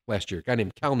last year, a guy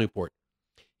named Cal Newport.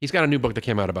 He's got a new book that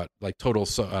came out about like total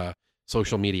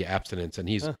social media abstinence. And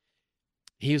he's a,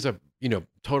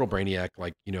 total brainiac,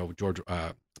 like,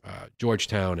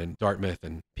 Georgetown and Dartmouth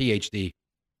and PhD.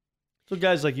 So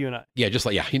guys like you and I. Yeah, just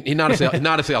like, he's not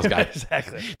a sales guy.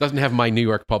 Exactly. Doesn't have my New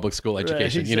York public school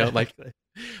education, Right, exactly.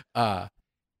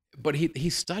 But he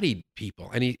studied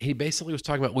people, and he basically was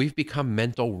talking about we've become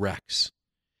mental wrecks.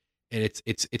 And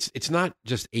it's not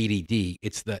just ADD,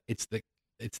 it's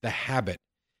the habit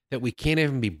that we can't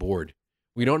even be bored.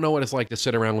 We don't know what it's like to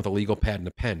sit around with a legal pad and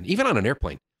a pen, even on an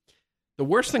airplane. The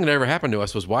worst thing that ever happened to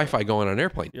us was Wi-Fi going on an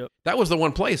airplane. Yep. That was the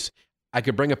one place I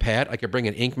could bring a pad, I could bring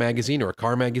an ink magazine or a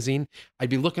car magazine. I'd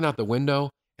be looking out the window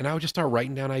and I would just start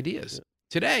writing down ideas. Yep.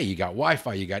 Today, you got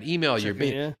Wi-Fi, you got email,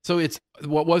 so it's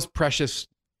what was precious,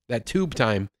 that tube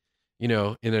time, in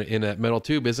a metal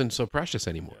tube isn't so precious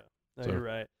anymore. Yeah. No, you're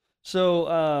right.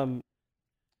 So,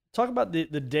 talk about the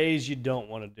days you don't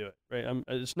want to do it, right?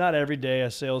 It's not every day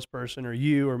a salesperson or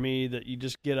you or me that you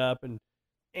just get up and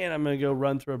I'm going to go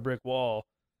run through a brick wall.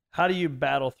 How do you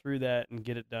battle through that and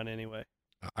get it done anyway?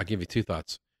 I'll give you two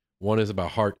thoughts. One is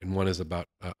about heart and one is about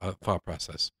a thought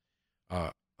process.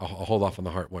 I'll hold off on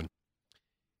the heart one.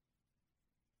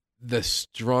 The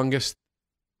strongest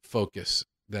focus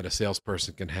that a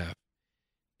salesperson can have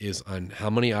is on how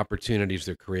many opportunities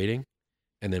they're creating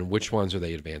and then which ones are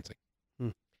they advancing.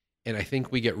 And I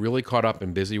think we get really caught up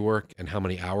in busy work and how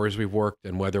many hours we've worked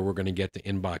and whether we're going to get to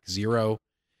inbox 0.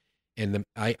 And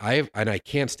I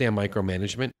can't stand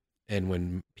micromanagement. And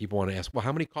when people want to ask, well,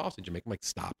 how many calls did you make? I'm like,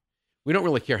 stop. We don't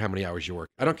really care how many hours you work.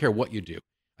 I don't care what you do.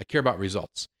 I care about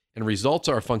results. And results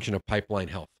are a function of pipeline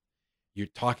health. You're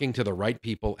talking to the right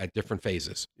people at different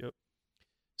phases. Yep.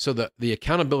 So the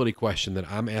accountability question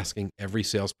that I'm asking every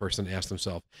salesperson to ask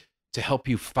themselves to help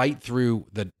you fight through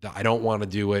the I don't want to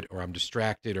do it, or I'm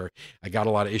distracted, or I got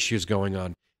a lot of issues going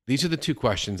on. These are the two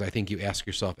questions I think you ask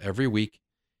yourself every week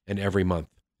and every month.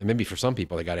 And maybe for some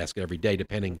people, they got to ask it every day,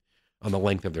 depending on the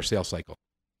length of their sales cycle.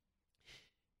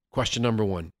 Question number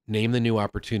 1, name the new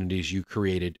opportunities you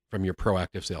created from your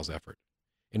proactive sales effort.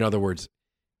 In other words,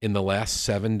 in the last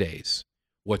 7 days,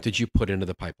 what did you put into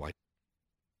the pipeline?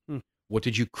 What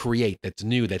did you create that's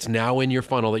new, that's now in your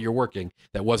funnel that you're working,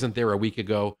 that wasn't there a week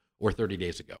ago or 30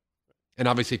 days ago? And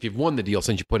obviously, if you've won the deal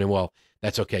since you put in, well,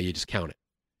 that's okay. You just count it.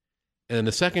 And then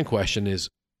the second question is,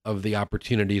 of the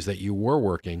opportunities that you were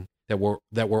working that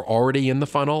were already in the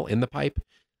funnel, in the pipe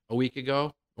a week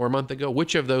ago or a month ago,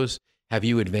 which of those have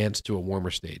you advanced to a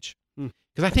warmer stage?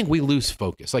 Because I think we lose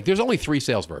focus. Like, there's only 3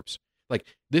 sales verbs. Like,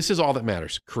 this is all that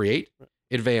matters: create,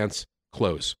 advance,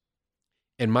 close.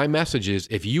 And my message is,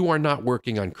 if you are not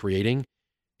working on creating,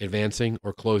 advancing,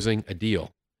 or closing a deal,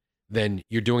 then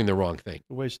you're doing the wrong thing.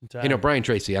 You're wasting time. Brian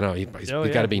Tracy, I don't know, he's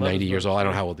got to be 90 years old. I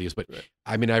don't know how old he is, but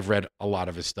I mean, I've read a lot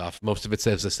of his stuff. Most of it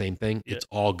says the same thing. It's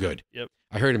all good. Yep.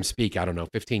 I heard him speak,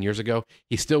 15 years ago.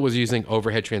 He still was using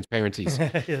overhead transparencies. Yeah,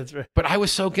 that's right. But I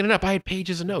was soaking it up. I had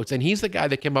pages of notes. And he's the guy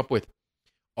that came up with,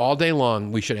 all day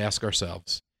long, we should ask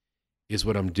ourselves, is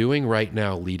what I'm doing right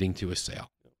now leading to a sale?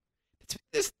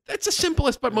 That's the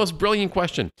simplest but most brilliant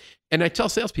question. And I tell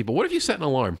salespeople, what if you set an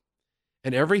alarm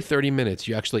and every 30 minutes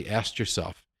you actually asked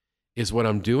yourself, is what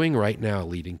I'm doing right now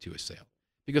leading to a sale?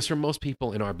 Because for most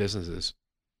people in our businesses,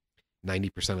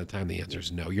 90% of the time, the answer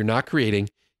is no. You're not creating,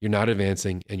 you're not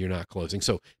advancing, and you're not closing.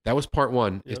 So that was part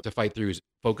 1, is to fight through, is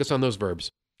focus on those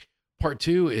verbs. Part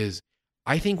 2 is,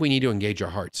 I think we need to engage our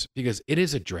hearts, because it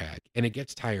is a drag and it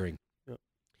gets tiring.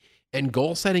 And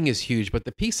goal setting is huge, but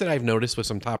the piece that I've noticed with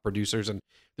some top producers, and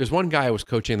there's one guy I was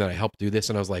coaching that I helped do this,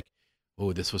 and I was like,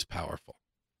 oh, this was powerful.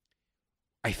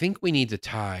 I think we need to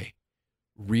tie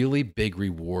really big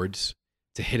rewards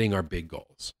to hitting our big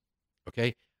goals.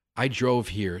 Okay? I drove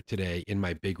here today in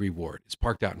my big reward. It's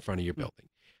parked out in front of your building.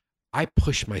 I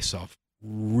pushed myself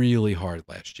really hard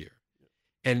last year.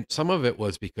 And some of it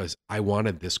was because I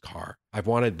wanted this car. I've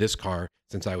wanted this car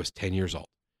since I was 10 years old.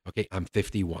 Okay? I'm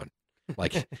 51.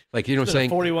 Like you know what I'm saying?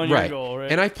 41-year goal, right?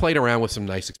 And I've played around with some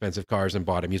nice expensive cars and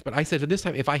bought them used. But I said, for this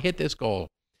time, if I hit this goal,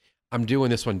 I'm doing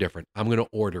this one different. I'm going to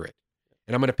order it.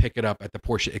 And I'm going to pick it up at the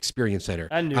Porsche Experience Center.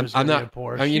 I knew it was going to be a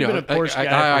Porsche. You've been a Porsche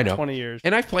guy for 20 years.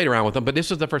 And I've played around with them, but this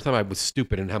was the first time I was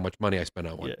stupid in how much money I spent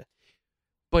on one. Yeah.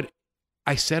 But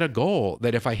I set a goal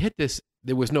that if I hit this,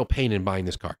 there was no pain in buying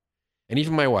this car. And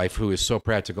even my wife, who is so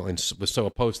practical and was so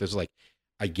opposed to this, was like,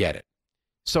 I get it.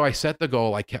 So I set the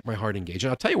goal. I kept my heart engaged.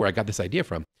 And I'll tell you where I got this idea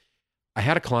from. I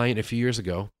had a client a few years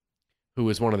ago who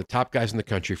was one of the top guys in the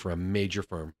country for a major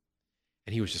firm,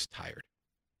 and he was just tired.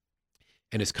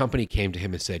 And his company came to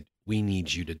him and said, we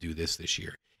need you to do this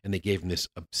year. And they gave him this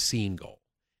obscene goal.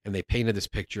 And they painted this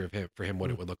picture of him for him,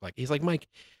 what it would look like. He's like, Mike,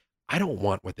 I don't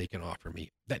want what they can offer me.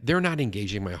 That they're not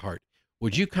engaging my heart.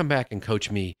 Would you come back and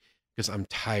coach me? Because I'm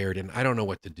tired and I don't know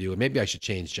what to do. And maybe I should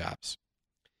change jobs.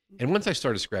 And once I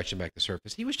started scratching back the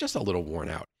surface, he was just a little worn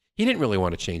out. He didn't really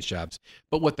want to change jobs.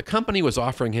 But what the company was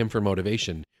offering him for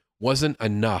motivation wasn't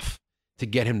enough to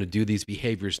get him to do these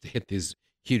behaviors to hit these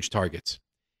huge targets.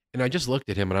 And I just looked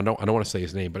at him, and I don't want to say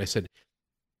his name, but I said,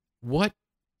 what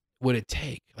would it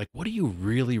take? Like, what do you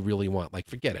really, really want? Like,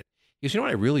 forget it. He goes, you know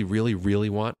what I really, really,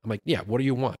 really want? I'm like, yeah, what do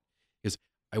you want? Because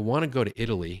I want to go to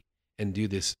Italy and do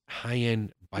this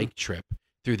high-end bike trip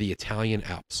through the Italian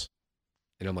Alps.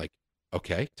 And I'm like,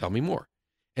 okay, tell me more.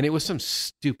 And it was some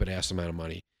stupid ass amount of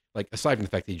money. Like, aside from the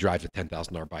fact that he drives a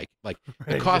 $10,000 bike, like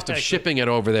the cost of shipping it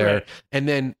over there. Right. And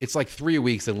then it's like 3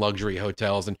 weeks in luxury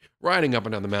hotels and riding up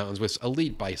and down the mountains with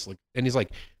elite bikes. And he's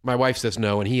like, my wife says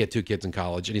no. And he had 2 kids in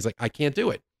college. And he's like, I can't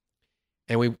do it.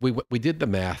 And we did the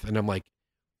math. And I'm like,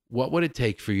 what would it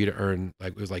take for you to earn,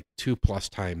 like, it was like 2+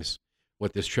 times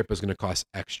what this trip is going to cost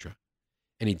extra.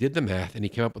 And he did the math and he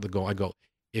came up with a goal. I go,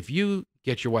 if you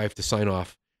get your wife to sign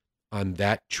off on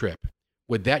that trip,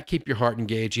 would that keep your heart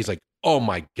engaged? He's like, oh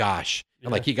my gosh. Yeah.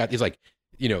 And like, he's like,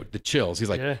 you know, the chills. He's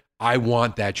like, I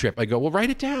want that trip. I go, well, write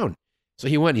it down. So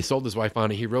he went, he sold his wife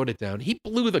on it. He wrote it down. He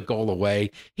blew the goal away.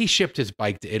 He shipped his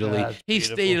bike to Italy. He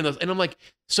stayed in those. And I'm like,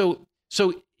 so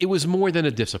it was more than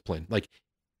a discipline. Like,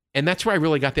 and that's where I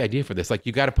really got the idea for this. Like,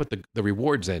 you got to put the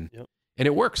rewards in and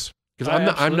it works because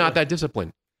I'm not that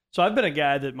disciplined. So I've been a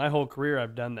guy that my whole career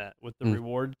I've done that with the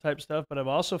reward type stuff, but I've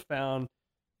also found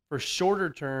for shorter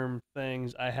term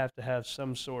things, I have to have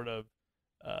some sort of,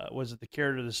 was it the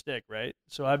carrot or the stick, right?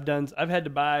 So I've had to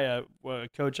buy a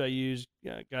coach I use,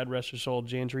 God rest her soul,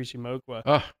 Jan Teresi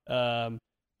Mokwa.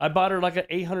 I bought her like an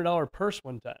 $800 purse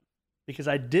one time because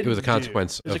I didn't. It was a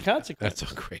consequence. It was a consequence.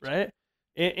 That's so great. Right?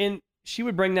 And she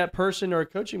would bring that person to our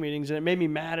coaching meetings and it made me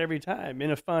mad every time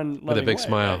in a fun, loving way. With a big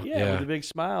smile. Right? Yeah, with a big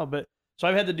smile. But so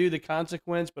I've had to do the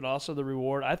consequence, but also the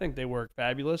reward. I think they work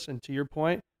fabulous. And to your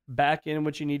point, back in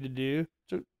what you need to do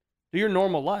to do your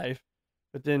normal life,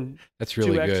 but then that's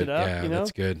really 2X good. It up, yeah, you know?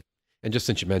 That's good. And just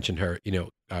since you mentioned her, you know,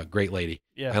 great lady.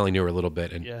 Yeah. I only knew her a little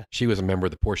bit, and she was a member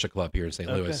of the Porsche Club here in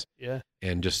St. Louis. Yeah.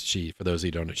 And just for those of you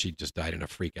who don't know, she just died in a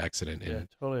freak accident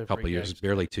totally a couple of years, accident.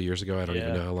 Barely 2 years ago. I don't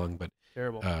even know how long, but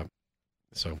terrible.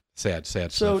 So sad so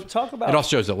stuff. Talk about it.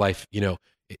 Also shows that life, you know,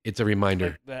 it's a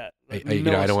reminder. Like you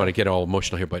know, I don't want to get all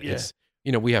emotional here, but it's,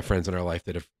 you know, we have friends in our life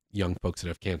that have young folks that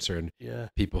have cancer and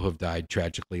people who have died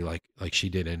tragically, like she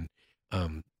did,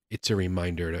 and it's a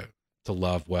reminder to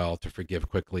love well, to forgive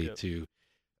quickly, to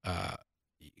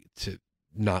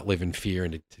not live in fear,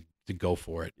 and to go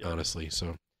for it, honestly.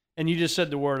 So, and you just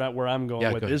said the word out where I'm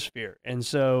going with is fear. And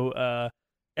so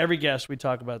every guest we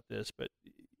talk about this, but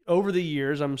over the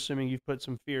years, I'm assuming you've put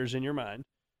some fears in your mind.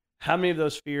 How many of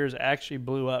those fears actually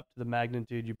blew up to the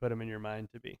magnitude you put them in your mind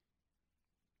to be?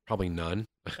 Probably none.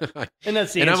 And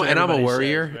that's the answer. And I'm a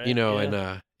worrier, says, right? you know,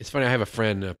 and it's funny. I have a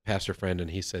friend, a pastor friend, and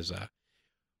he says,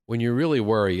 when you really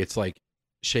worry, it's like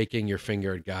shaking your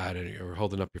finger at God or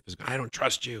holding up your fist. I don't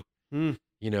trust you,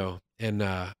 you know, and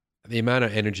the amount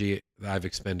of energy that I've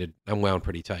expended, I'm wound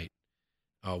pretty tight.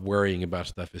 Worrying about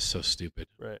stuff is so stupid.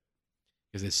 Right.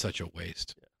 Because it's such a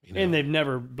waste. You know? And they've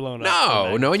never blown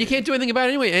up. No, and you can't do anything about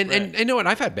it anyway. And you know what?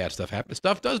 I've had bad stuff happen.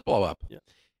 Stuff does blow up. Yeah.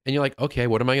 And you're like, okay,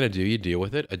 what am I going to do? You deal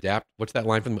with it. Adapt. What's that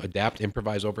line from them? Adapt,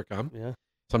 improvise, overcome. Yeah.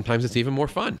 Sometimes it's even more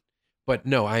fun. But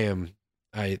no, I'm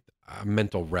a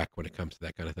mental wreck when it comes to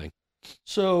that kind of thing.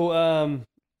 So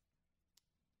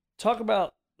talk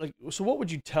about, like, so what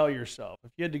would you tell yourself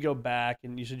if you had to go back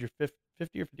and you said you're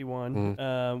 50 or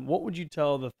 51? What would you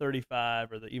tell the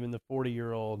 35 or even the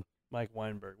 40-year-old Mike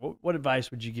Weinberg? What advice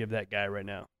would you give that guy right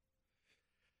now?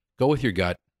 Go with your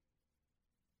gut.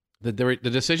 The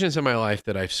decisions in my life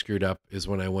that I've screwed up is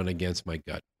when I went against my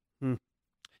gut.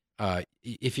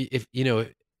 If you know,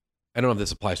 I don't know if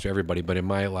this applies to everybody, but in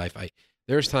my life,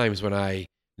 there's times when I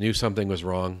knew something was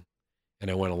wrong and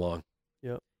I went along,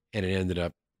 and it ended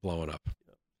up blowing up.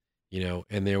 You know,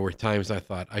 and there were times I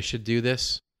thought I should do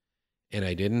this, and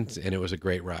I didn't, and it was a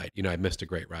great ride. You know, I missed a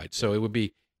great ride. So it would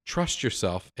be trust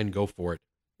yourself and go for it.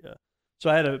 Yeah. So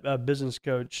I had a business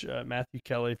coach, Matthew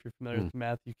Kelly, if you're familiar with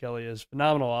Matthew Kelly, is a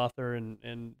phenomenal author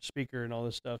and speaker and all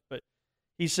this stuff. But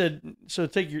he said, so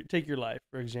take your life,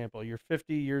 for example. You're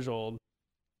 50 years old,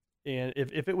 and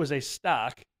if it was a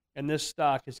stock, and this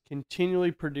stock has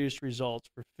continually produced results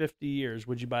for 50 years,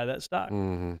 would you buy that stock?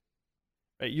 Mm-hmm.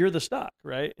 Right? You're the stock,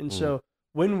 right? And so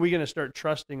when are we going to start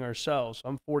trusting ourselves?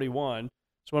 I'm 41.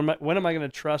 So when am I going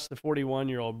to trust the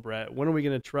 41-year-old Brett? When are we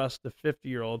going to trust the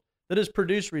 50-year-old that has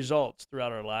produced results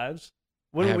throughout our lives?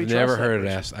 When do we trust that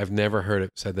person? I've never heard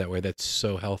it said that way. That's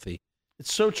so healthy.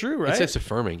 It's so true, right? It's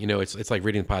affirming. You know, it's like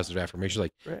reading positive affirmations.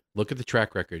 Like, look at the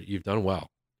track record. You've done well,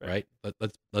 right?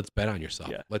 Let's bet on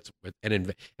yourself. Yeah.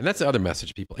 And that's the other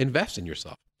message, people. Invest in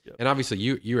yourself. Yep. And obviously,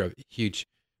 you're a huge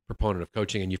proponent of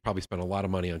coaching, and you've probably spent a lot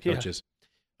of money on coaches.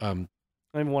 I don't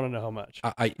even want to know how much.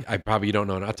 I probably don't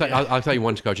know. I'll tell you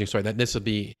one coaching story that this will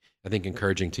be, I think,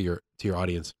 encouraging to your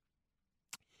audience.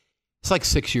 It's like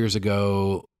 6 years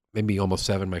ago, maybe almost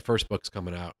 7. My first book's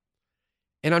coming out,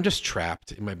 and I'm just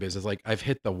trapped in my business. Like I've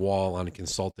hit the wall on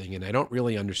consulting, and I don't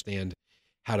really understand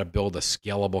how to build a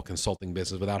scalable consulting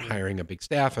business without hiring a big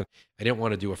staff. And I didn't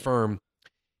want to do a firm.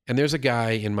 And there's a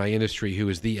guy in my industry who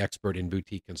is the expert in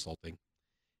boutique consulting.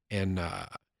 And I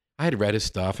had read his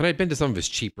stuff, and I'd been to some of his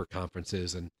cheaper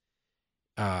conferences. And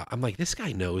I'm like, this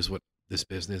guy knows what this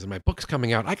business, and my book's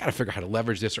coming out. I got to figure out how to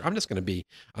leverage this, or I'm just going to be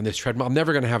on this treadmill. I'm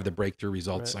never going to have the breakthrough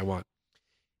results I want.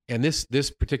 And this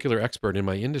particular expert in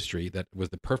my industry that was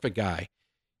the perfect guy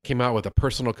came out with a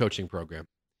personal coaching program.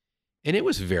 And it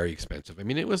was very expensive. I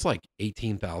mean, it was like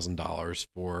 $18,000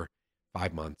 for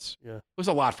 5 months. Yeah. It was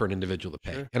a lot for an individual to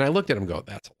pay. Sure. And I looked at him and go,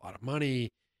 that's a lot of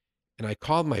money. And I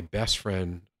called my best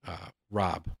friend,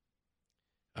 Rob,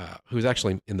 who's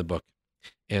actually in the book.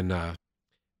 And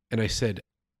I said,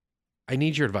 I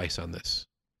need your advice on this.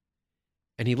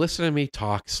 And he listened to me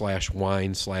talk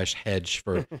 /whine/hedge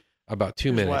for about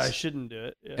 2 minutes. Why I shouldn't do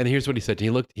it. Yeah. And here's what he said. He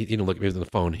didn't look at me on the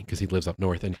phone because he lives up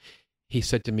north. And he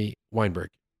said to me, Weinberg,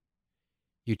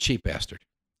 you cheap bastard.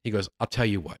 He goes, I'll tell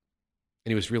you what.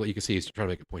 And he was really, you can see he's trying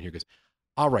to make a point here. He goes,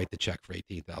 I'll write the check for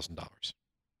 $18,000.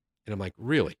 And I'm like,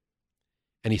 really?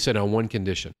 And he said, on one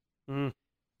condition,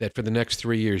 that for the next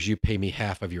 3 years, you pay me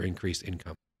half of your increased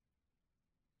income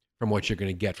from what you're going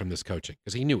to get from this coaching.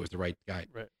 Because he knew it was the right guy.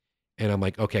 Right. And I'm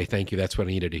like, okay, thank you. That's what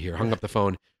I needed to hear. Hung up the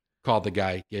phone, called the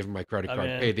guy, gave him my credit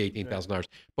card, paid the $18,000. Right.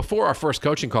 Before our first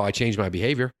coaching call, I changed my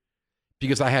behavior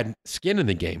because I had skin in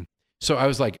the game. So I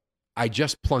was like, I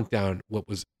just plunked down what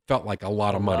felt like a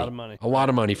lot of money. A lot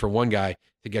of money for one guy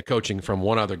to get coaching from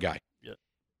one other guy. Yep.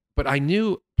 But I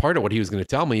knew part of what he was going to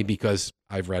tell me because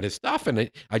I've read his stuff, and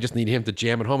I just needed him to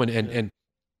jam it home. And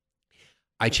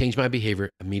I changed my behavior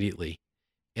immediately.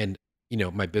 And,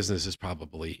 my business is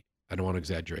probably, I don't want to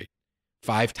exaggerate,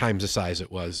 5 times the size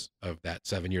it was of that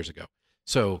 7 years ago.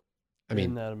 So, I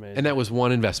mean, and that was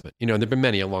one investment. There've been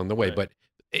many along the way, but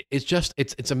it's just,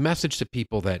 it's a message to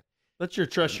people that, that's your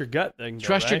trust your gut thing.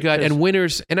 Trust your gut and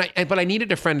winners. But I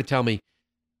needed a friend to tell me,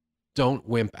 don't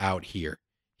wimp out here.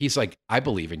 He's like, I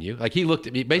believe in you. Like he looked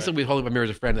at me, basically we hold up a mirror as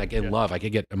a friend, like in love. I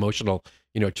could get emotional,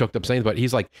 choked up saying, but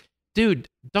he's like, dude,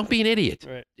 don't be an idiot.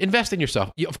 Right. Invest in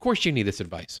yourself. Of course you need this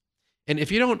advice. And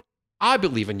if you don't, I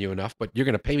believe in you enough, but you're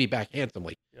going to pay me back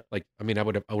handsomely. Yeah. Like, I mean, I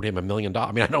would have owed him $1 million.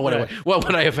 I mean, I know what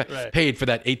would I have paid for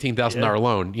that $18,000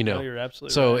 loan, No, you're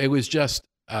absolutely so it was just,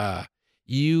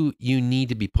 you need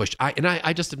to be pushed.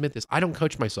 I just admit this. I don't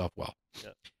coach myself well.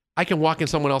 Yeah. I can walk in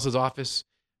someone else's office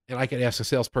and I can ask a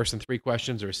salesperson 3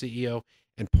 questions or a CEO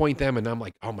and point them, and I'm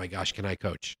like, oh my gosh, can I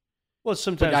coach? Well, it's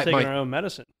sometimes taking our own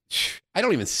medicine. I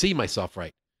don't even see myself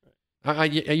right.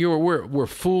 We're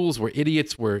fools. We're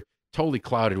idiots. We're totally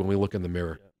clouded when we look in the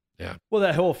mirror. Yeah. Well,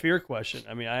 that whole fear question.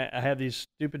 I mean, I have these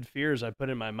stupid fears I put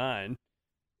in my mind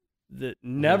that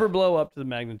never blow up to the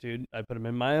magnitude I put them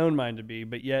in my own mind to be,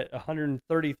 but yet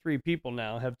 133 people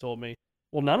now have told me,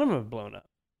 well, none of them have blown up.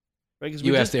 Right?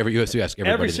 You ask everybody.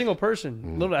 Every single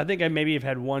person. Literally, I think I maybe have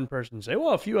had one person say,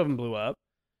 well, a few of them blew up.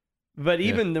 But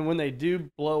even then when they do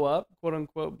blow up, quote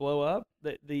unquote, blow up,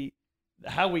 the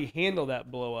how we handle that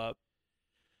blow up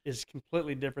is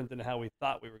completely different than how we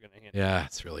thought we were going to handle it. Yeah,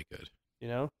 it's really good.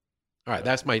 All right,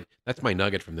 that's my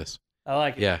nugget from this. I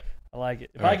like it. Yeah. I like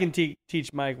it. If I can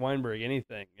teach Mike Weinberg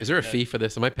anything. Is there a fee for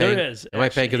this? Am I paying? There is. Am I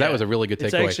paying? Because that was a really good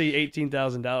takeaway. It's actually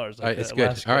 $18,000. All right, it's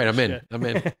good. All right, I'm in. I'm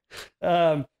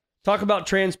in. Talk about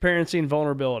transparency and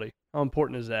vulnerability. How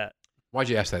important is that? Why'd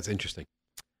you ask that? It's interesting.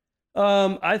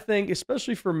 I think,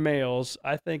 especially for males,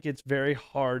 I think it's very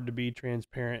hard to be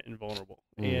transparent and vulnerable.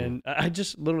 And I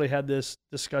just literally had this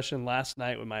discussion last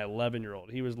night with my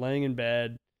 11-year-old. He was laying in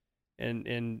bed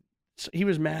and he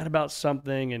was mad about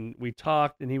something, and we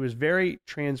talked, and he was very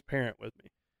transparent with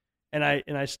me. And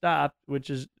I stopped,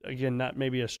 which is, again, not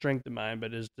maybe a strength of mine,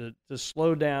 but is to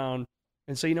slow down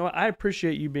and say, you know what, I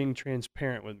appreciate you being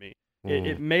transparent with me.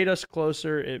 It made us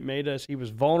closer. He was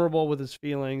vulnerable with his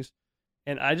feelings.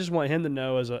 And I just want him to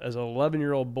know as an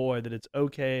 11-year-old boy that it's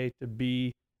okay to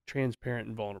be transparent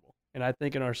and vulnerable. And I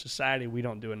think in our society, we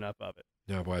don't do enough of it.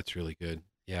 No, boy, that's really good.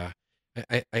 Yeah.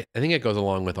 I think it goes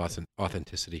along with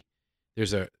authenticity.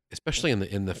 There's especially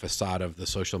in the facade of the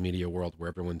social media world where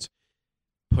everyone's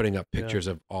putting up pictures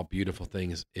of all beautiful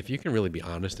things. If you can really be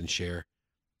honest and share,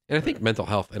 and I think mental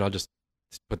health, and I'll just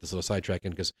put this little sidetrack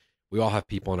in because we all have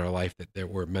people in our life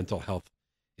where mental health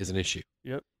is an issue.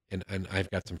 Yep. And I've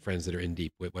got some friends that are in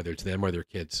deep, whether it's them or their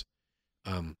kids,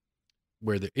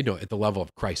 where they're, at the level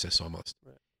of crisis almost.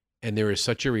 Right. And there is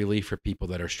such a relief for people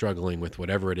that are struggling with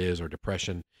whatever it is, or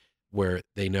depression, where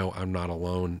they know I'm not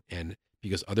alone. And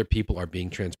because other people are being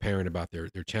transparent about their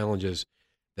challenges,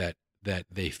 that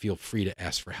they feel free to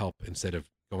ask for help instead of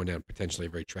going down potentially a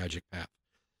very tragic path.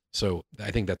 So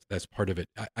I think that's part of it.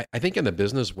 I think in the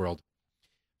business world,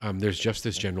 there's just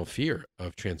this general fear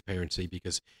of transparency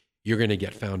because you're going to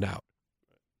get found out.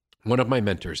 One of my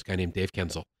mentors, a guy named Dave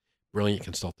Kenzel, brilliant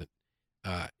consultant,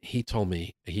 he told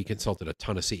me he consulted a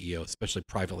ton of CEOs, especially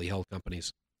privately held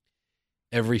companies.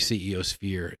 Every CEO's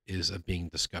fear is of being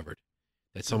discovered,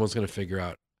 that someone's going to figure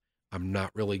out, I'm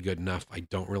not really good enough. I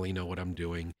don't really know what I'm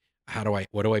doing.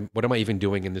 What am I even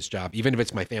doing in this job? Even if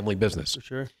it's my family business. For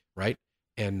sure. Right.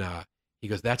 And he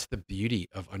goes, that's the beauty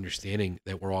of understanding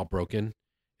that we're all broken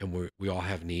and we all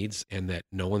have needs, and that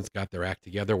no one's got their act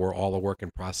together. We're all a work in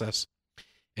process.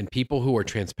 And people who are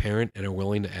transparent and are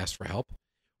willing to ask for help,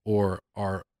 or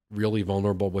are really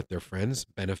vulnerable with their friends,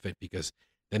 benefit, because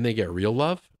then they get real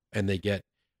love, and they get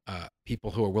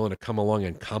people who are willing to come along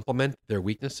and compliment their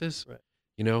weaknesses. Right.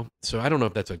 You know, so I don't know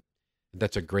if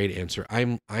that's a great answer.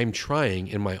 I'm trying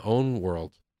in my own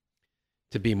world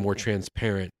to be more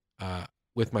transparent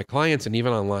with my clients, and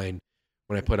even online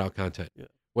when I put out content,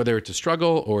 whether it's a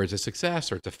struggle or it's a success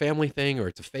or it's a family thing or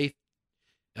it's a faith,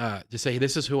 to say,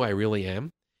 this is who I really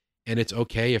am. And it's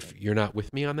okay if you're not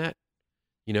with me on that,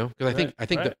 you know, because I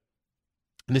think that,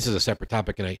 and this is a separate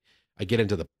topic, and I get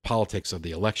into the politics of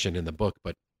the election in the book,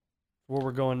 but where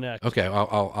we're going next. Okay.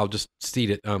 I'll just state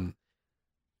it.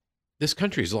 This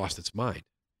country's lost its mind.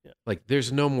 Yeah. Like,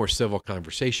 there's no more civil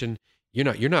conversation.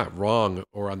 You're not wrong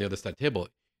or on the other side of the table.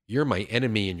 You're my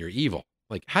enemy and you're evil.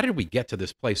 Like, how did we get to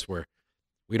this place where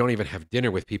we don't even have dinner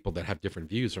with people that have different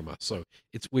views from us? So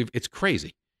it's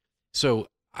crazy. So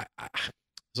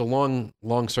it's a long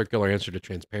circular answer to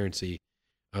transparency.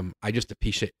 I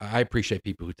appreciate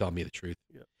people who tell me the truth,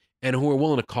 and who are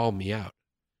willing to call me out.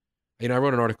 You know, I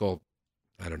wrote an article,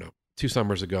 I don't know, 2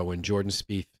 summers ago, when Jordan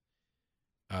Spieth,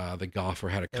 the golfer,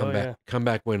 had a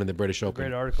comeback win in the British Open.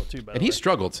 Great article too, by the way. And he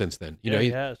struggled since then. You know,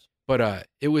 he has. But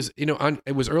it was, you know,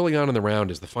 it was early on in the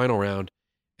round, as the final round,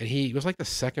 and he was like the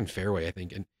second fairway, I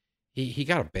think, and he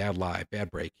got a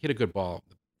bad break. He hit a good ball,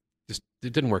 just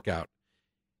it didn't work out,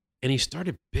 and he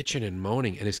started bitching and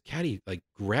moaning, and his caddy like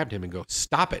grabbed him and go,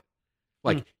 "Stop it!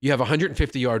 Like, you have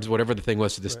 150 yards, whatever the thing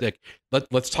was, to the stick.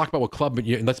 Let's talk about what club,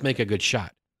 and let's make a good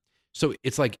shot." So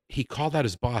it's like he called out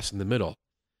his boss in the middle,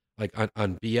 like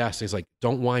on BS. He's like,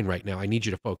 "Don't whine right now. I need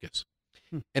you to focus."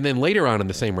 And then later on in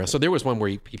the same round, so there was one where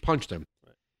he punched him.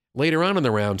 Later on in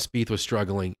the round, Spieth was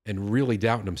struggling and really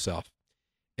doubting himself.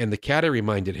 And the caddy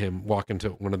reminded him, walking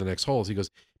to one of the next holes, he goes,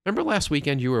 "Remember last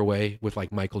weekend you were away with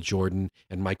like Michael Jordan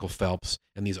and Michael Phelps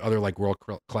and these other like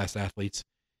world-class athletes?"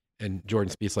 And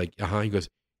Jordan Spieth's like, He goes,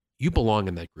 "You belong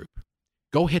in that group.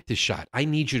 Go hit this shot. I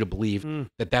need you to believe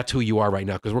that that's who you are right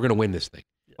now, because we're going to win this thing."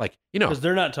 Like, you know, because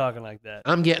they're not talking like that.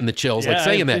 I'm getting the chills, like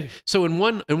saying that. So in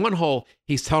one hole,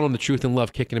 he's telling him the truth in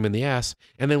love, kicking him in the ass,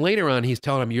 and then later on, he's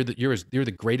telling him, you're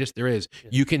the greatest there is. Yeah.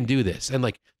 You can do this. And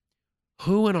like,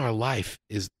 who in our life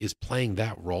is playing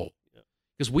that role?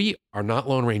 Because we are not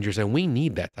Lone Rangers, and we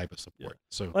need that type of support.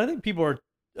 So I think people are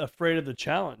afraid of the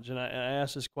challenge, and I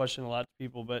ask this question a lot to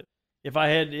people. But if I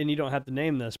had, and you don't have to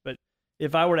name this, but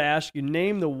if I were to ask you,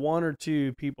 name the 1 or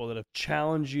 2 people that have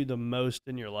challenged you the most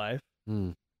in your life.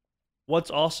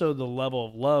 What's also the level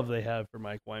of love they have for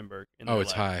Mike Weinberg?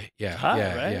 It's high. Yeah. It's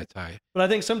high, right? Yeah, it's high. But I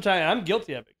think sometimes I'm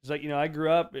guilty of it. Because, like, you know, I grew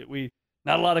up,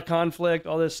 not a lot of conflict,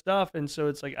 all this stuff. And so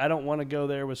it's like, I don't want to go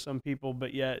there with some people,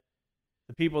 but yet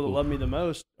the people that love me the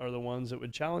most are the ones that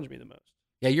would challenge me the most.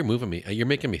 Yeah, you're moving me. You're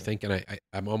making me think. And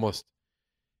I'm almost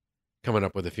coming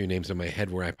up with a few names in my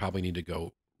head where I probably need to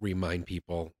go remind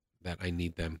people that I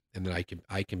need them and that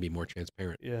I can be more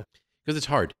transparent. Yeah. Because it's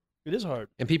hard. It is hard.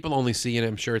 And people only see, and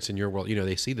I'm sure it's in your world, you know,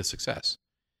 they see the success,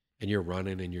 and you're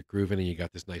running and you're grooving and you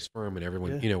got this nice firm and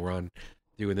everyone, you know, we're on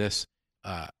doing this.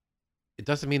 It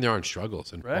doesn't mean there aren't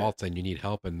struggles and faults and you need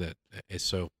help, and that is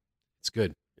so it's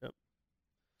good. Yep.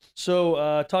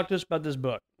 So talk to us about this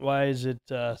book. Why is it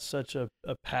such a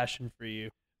passion for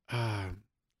you?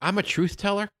 I'm a truth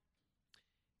teller.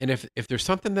 And if there's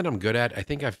something that I'm good at, I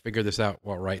think I've figured this out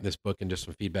while writing this book, and just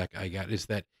some feedback I got is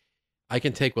that I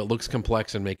can take what looks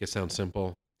complex and make it sound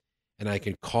simple, and I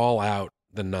can call out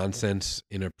the nonsense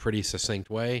in a pretty succinct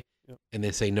way, and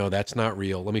they say, "No, that's not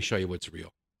real. Let me show you what's real."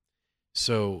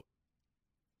 So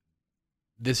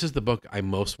this is the book I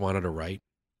most wanted to write,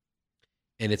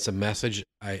 and it's a message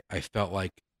I felt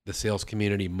like the sales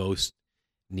community most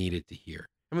needed to hear.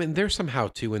 I mean, there's some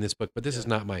how-to in this book, but this is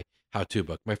not my how-to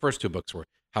book. My first 2 books were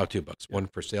how-to books, one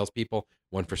for salespeople,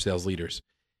 one for sales leaders.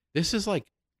 This is like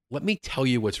let me tell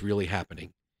you what's really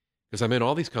happening. Because I'm in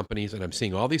all these companies and I'm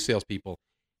seeing all these salespeople.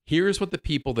 Here's what the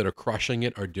people that are crushing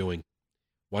it are doing.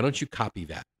 Why don't you copy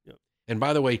that? Yep. And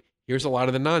by the way, here's a lot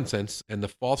of the nonsense and the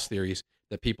false theories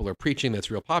that people are preaching that's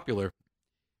real popular.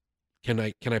 Can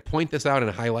I point this out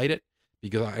and highlight it?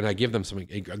 Because I give them some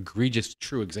egregious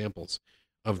true examples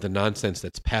of the nonsense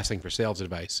that's passing for sales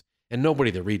advice. And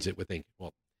nobody that reads it would think,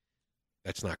 well,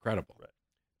 that's not credible. Right.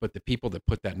 But the people that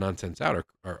put that nonsense out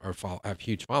have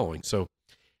huge followings. So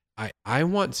I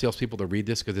want salespeople to read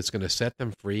this because it's going to set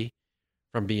them free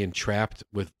from being trapped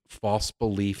with false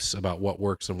beliefs about what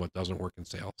works and what doesn't work in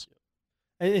sales.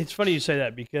 And it's funny you say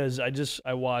that because I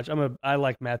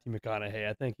like Matthew McConaughey.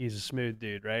 I think he's a smooth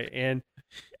dude, right? And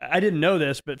I didn't know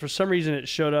this, but for some reason it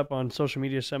showed up on social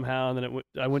media somehow, and then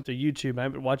I went to YouTube.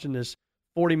 I've been watching this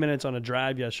 40 minutes on a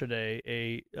drive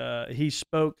yesterday. He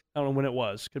spoke, I don't know when it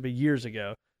was, could be years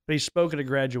ago, but he spoke at a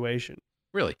graduation.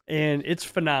 Really? And it's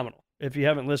phenomenal. If you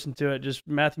haven't listened to it, just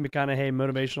Matthew McConaughey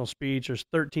motivational speech. There's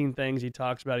 13 things he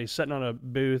talks about. He's sitting on a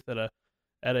booth at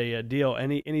a deal,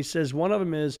 and he says one of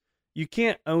them is you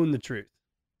can't own the truth,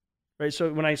 right?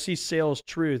 So when I see sales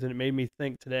truth, and it made me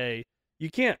think today,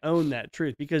 you can't own that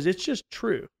truth because it's just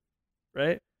true,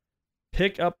 right?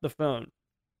 Pick up the phone,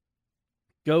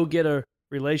 go get a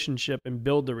relationship and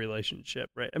build the relationship,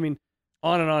 right? I mean,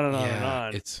 on and on and on and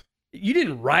on. You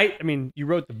didn't write. I mean, you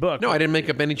wrote the book. No, I didn't make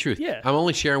up any truth. Yeah, I'm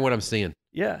only sharing what I'm seeing.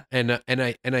 Yeah, and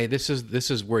I this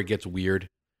is where it gets weird.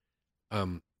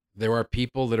 There are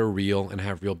people that are real and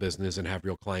have real business and have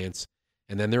real clients,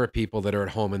 and then there are people that are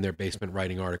at home in their basement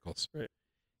writing articles. Right.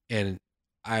 And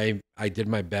I did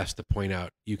my best to point out.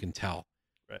 You can tell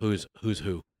who's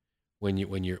who when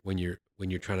you're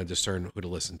trying to discern who to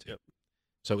listen to. Yep.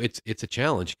 So it's a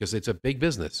challenge because it's a big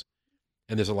business.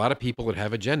 And there's a lot of people that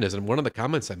have agendas. And one of the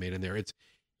comments I made in there, you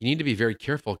need to be very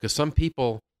careful because some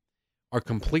people are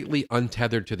completely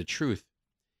untethered to the truth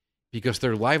because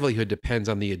their livelihood depends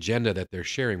on the agenda that they're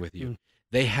sharing with you.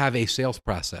 They have a sales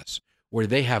process where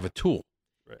they have a tool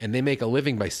and they make a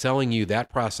living by selling you that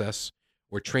process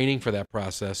or training for that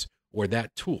process or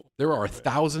that tool. There are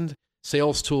 1,000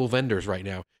 sales tool vendors right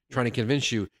now trying to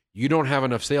convince you don't have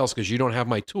enough sales because you don't have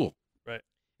my tool.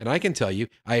 And I can tell you,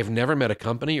 I have never met a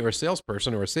company or a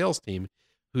salesperson or a sales team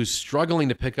who's struggling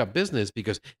to pick up business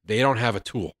because they don't have a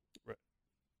tool. Right.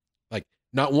 Like,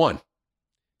 not one.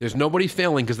 There's nobody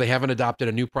failing because they haven't adopted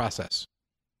a new process.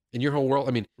 In your whole world,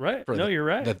 I mean, right. No, you're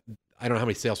right. I don't know how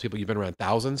many salespeople you've been around,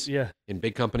 thousands in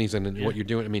big companies and in what you're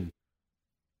doing. I mean,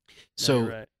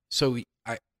 so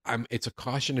it's a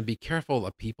caution to be careful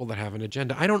of people that have an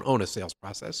agenda. I don't own a sales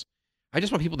process. I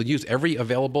just want people to use every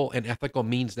available and ethical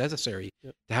means necessary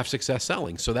to have success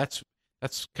selling. So that's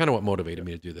kind of what motivated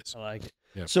me to do this. I like it.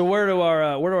 Yeah. So where do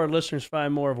our listeners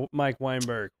find more of Mike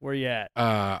Weinberg? Where are you at?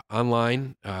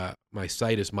 Online, my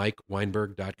site is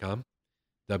mikeweinberg.com,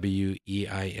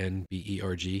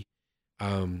 WEINBERG.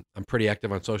 I'm pretty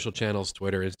active on social channels,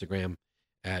 Twitter, Instagram,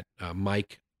 at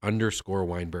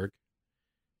Mike_Weinberg.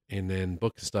 And then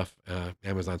book and stuff,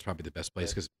 Amazon's probably the best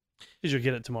place because you'll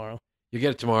get it tomorrow. You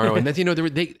get it tomorrow, and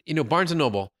then Barnes and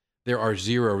Noble. There are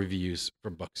 0 reviews for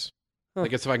books. I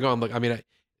guess if I go and look, I mean,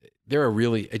 there are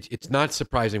really. It's not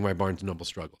surprising why Barnes and Noble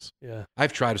struggles. Yeah,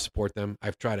 I've tried to support them.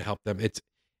 I've tried to help them.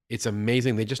 It's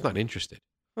amazing. They're just not interested.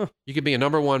 You could be a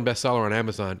 #1 bestseller on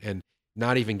Amazon and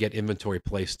not even get inventory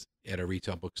placed at a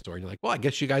retail bookstore. And you're like, well, I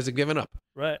guess you guys have given up.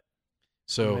 Right.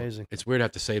 So amazing. It's weird to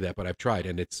have to say that, but I've tried,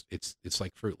 and it's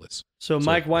like fruitless. So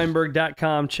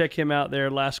MikeWeinberg.com, check him out there.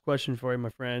 Last question for you,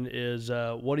 my friend, is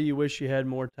what do you wish you had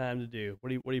more time to do?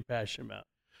 What are you passionate about?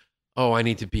 Oh, I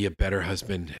need to be a better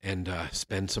husband and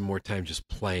spend some more time just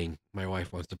playing. My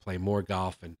wife wants to play more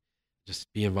golf and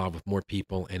just be involved with more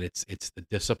people, and it's the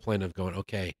discipline of going,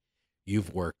 okay,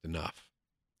 you've worked enough,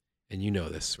 and you know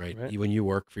this, right? When you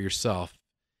work for yourself,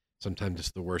 sometimes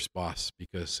it's the worst boss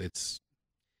because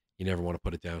you never want to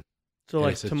put it down. So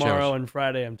like tomorrow and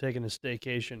Friday, I'm taking a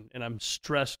staycation, and I'm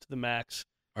stressed to the max.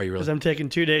 Are you really? Because I'm taking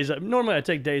 2 days. Normally, I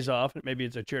take days off. Maybe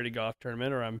it's a charity golf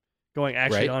tournament, or I'm going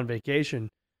on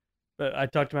vacation. But I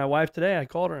talked to my wife today. I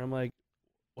called her. I'm like,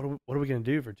 what are we going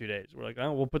to do for 2 days? We're like,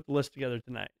 oh, we'll put the list together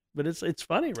tonight. But it's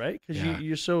funny, right? Because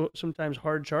you're so sometimes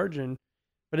hard charging.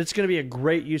 But it's going to be a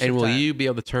great use of time. And will you be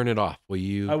able to turn it off? Will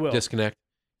you disconnect?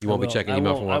 You won't be checking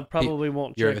email for a while. I probably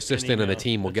won't. Your assistant and the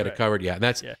team will get it covered. Yeah, and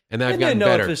I've gotten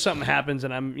better. Know if something happens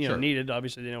and I'm needed,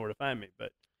 obviously they know where to find me.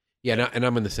 But and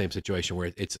I'm in the same situation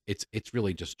where it's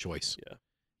really just choice.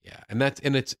 Yeah, and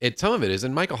some of it is,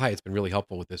 and Michael Hyatt's been really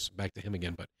helpful with this. Back to him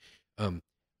again, but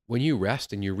when you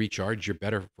rest and you recharge, you're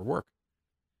better for work.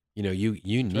 You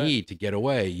need to get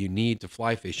away. You need to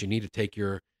fly fish. You need to take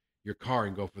your your car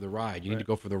and go for the ride. You need to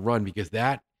go for the run because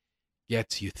that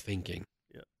gets you thinking.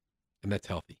 Yeah. And that's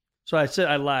healthy. So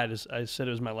I lied. I said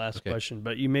it was my last question,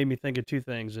 but you made me think of two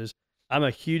things. Is I'm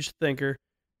a huge thinker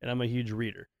and I'm a huge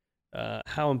reader.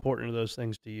 How important are those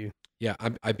things to you? Yeah,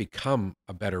 I become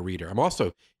a better reader. I'm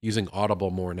also using Audible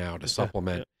more now to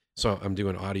supplement. Yeah. So I'm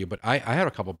doing audio, but I had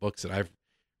a couple books that I've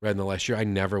read in the last year. I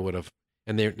never would have,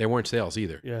 and they weren't sales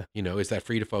either. Yeah. Is that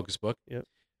Free to Focus book? Yep.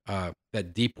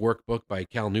 That Deep Work book by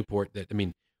Cal Newport.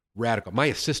 Radical. My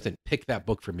assistant picked that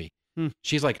book for me.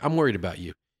 She's like, I'm worried about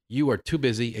you. You are too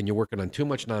busy and you're working on too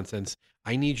much nonsense.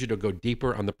 I need you to go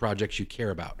deeper on the projects you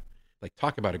care about. Like,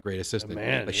 talk about a great assistant.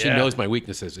 She knows my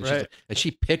weaknesses. And, and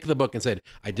she picked the book and said,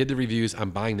 I did the reviews.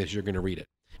 I'm buying this. You're going to read it.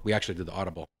 We actually did the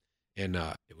Audible. And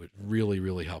it was really,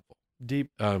 really helpful. Deep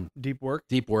Work?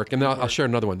 Deep Work. And I'll share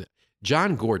another one.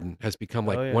 John Gordon has become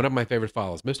one of my favorite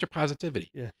follows, Mr. Positivity.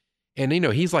 Yeah. And,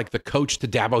 he's like the coach to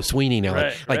Dabo Sweeney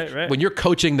now. Right. When you're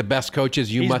coaching the best coaches,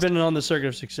 he's been on the Circuit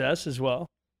of Success as well.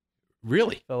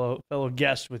 Really? Fellow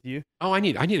guest with you. Oh, I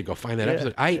need to go find that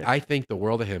episode. I think the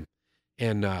world of him.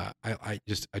 And I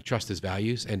trust his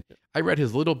values. And I read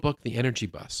his little book, The Energy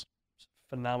Bus.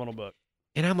 Phenomenal book.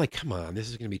 And I'm like, come on, this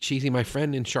is going to be cheesy. My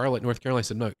friend in Charlotte, North Carolina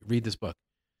said, no, read this book.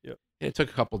 Yep. And it took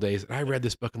a couple of days. And I read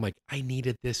this book. I'm like, I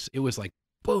needed this. It was like,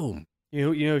 boom.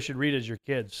 You know who should read is your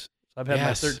kids. So I've had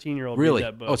my 13-year-old read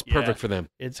that book. Oh, it's perfect for them.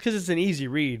 It's because it's an easy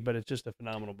read, but it's just a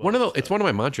phenomenal book. It's one of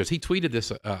my mantras. He tweeted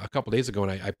this a couple of days ago,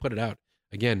 and I put it out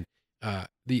again.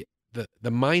 The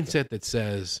mindset that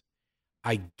says,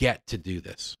 I get to do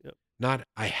this, not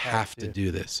I have to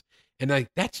do this. And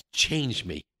that's changed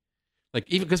me. Like,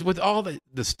 even because with all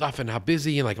the stuff and how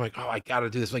busy and I'm like, oh, I got to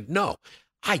do this. Like, no,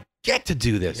 I get to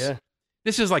do this. Yeah.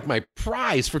 This is like my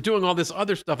prize for doing all this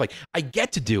other stuff. Like, I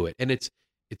get to do it. And it's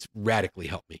radically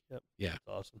helped me. Yep. Yeah. That's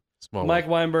awesome. Small Mike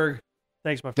Weinberg,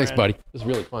 thanks, my friend. Thanks, buddy. It was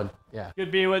really fun. Yeah. Good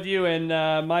being with you. And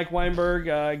Mike Weinberg,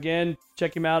 again,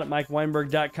 check him out at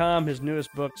MikeWeinberg.com. His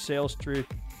newest book, Sales Truth.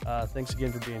 Thanks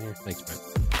again for being here. Thanks, man.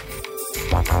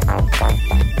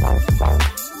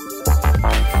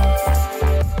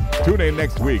 Tune in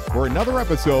next week for another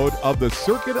episode of The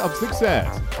Circuit of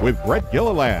Success with Brett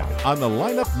Gilliland on the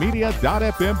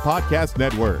lineupmedia.fm podcast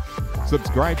network.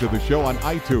 Subscribe to the show on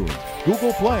iTunes,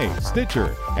 Google Play,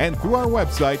 Stitcher, and through our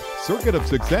website,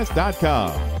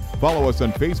 circuitofsuccess.com. Follow us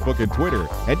on Facebook and Twitter,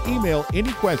 and email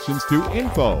any questions to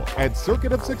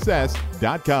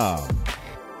info@circuitofsuccess.com.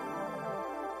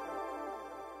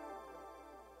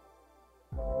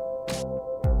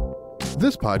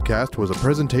 This podcast was a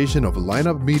presentation of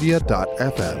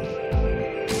lineupmedia.fm.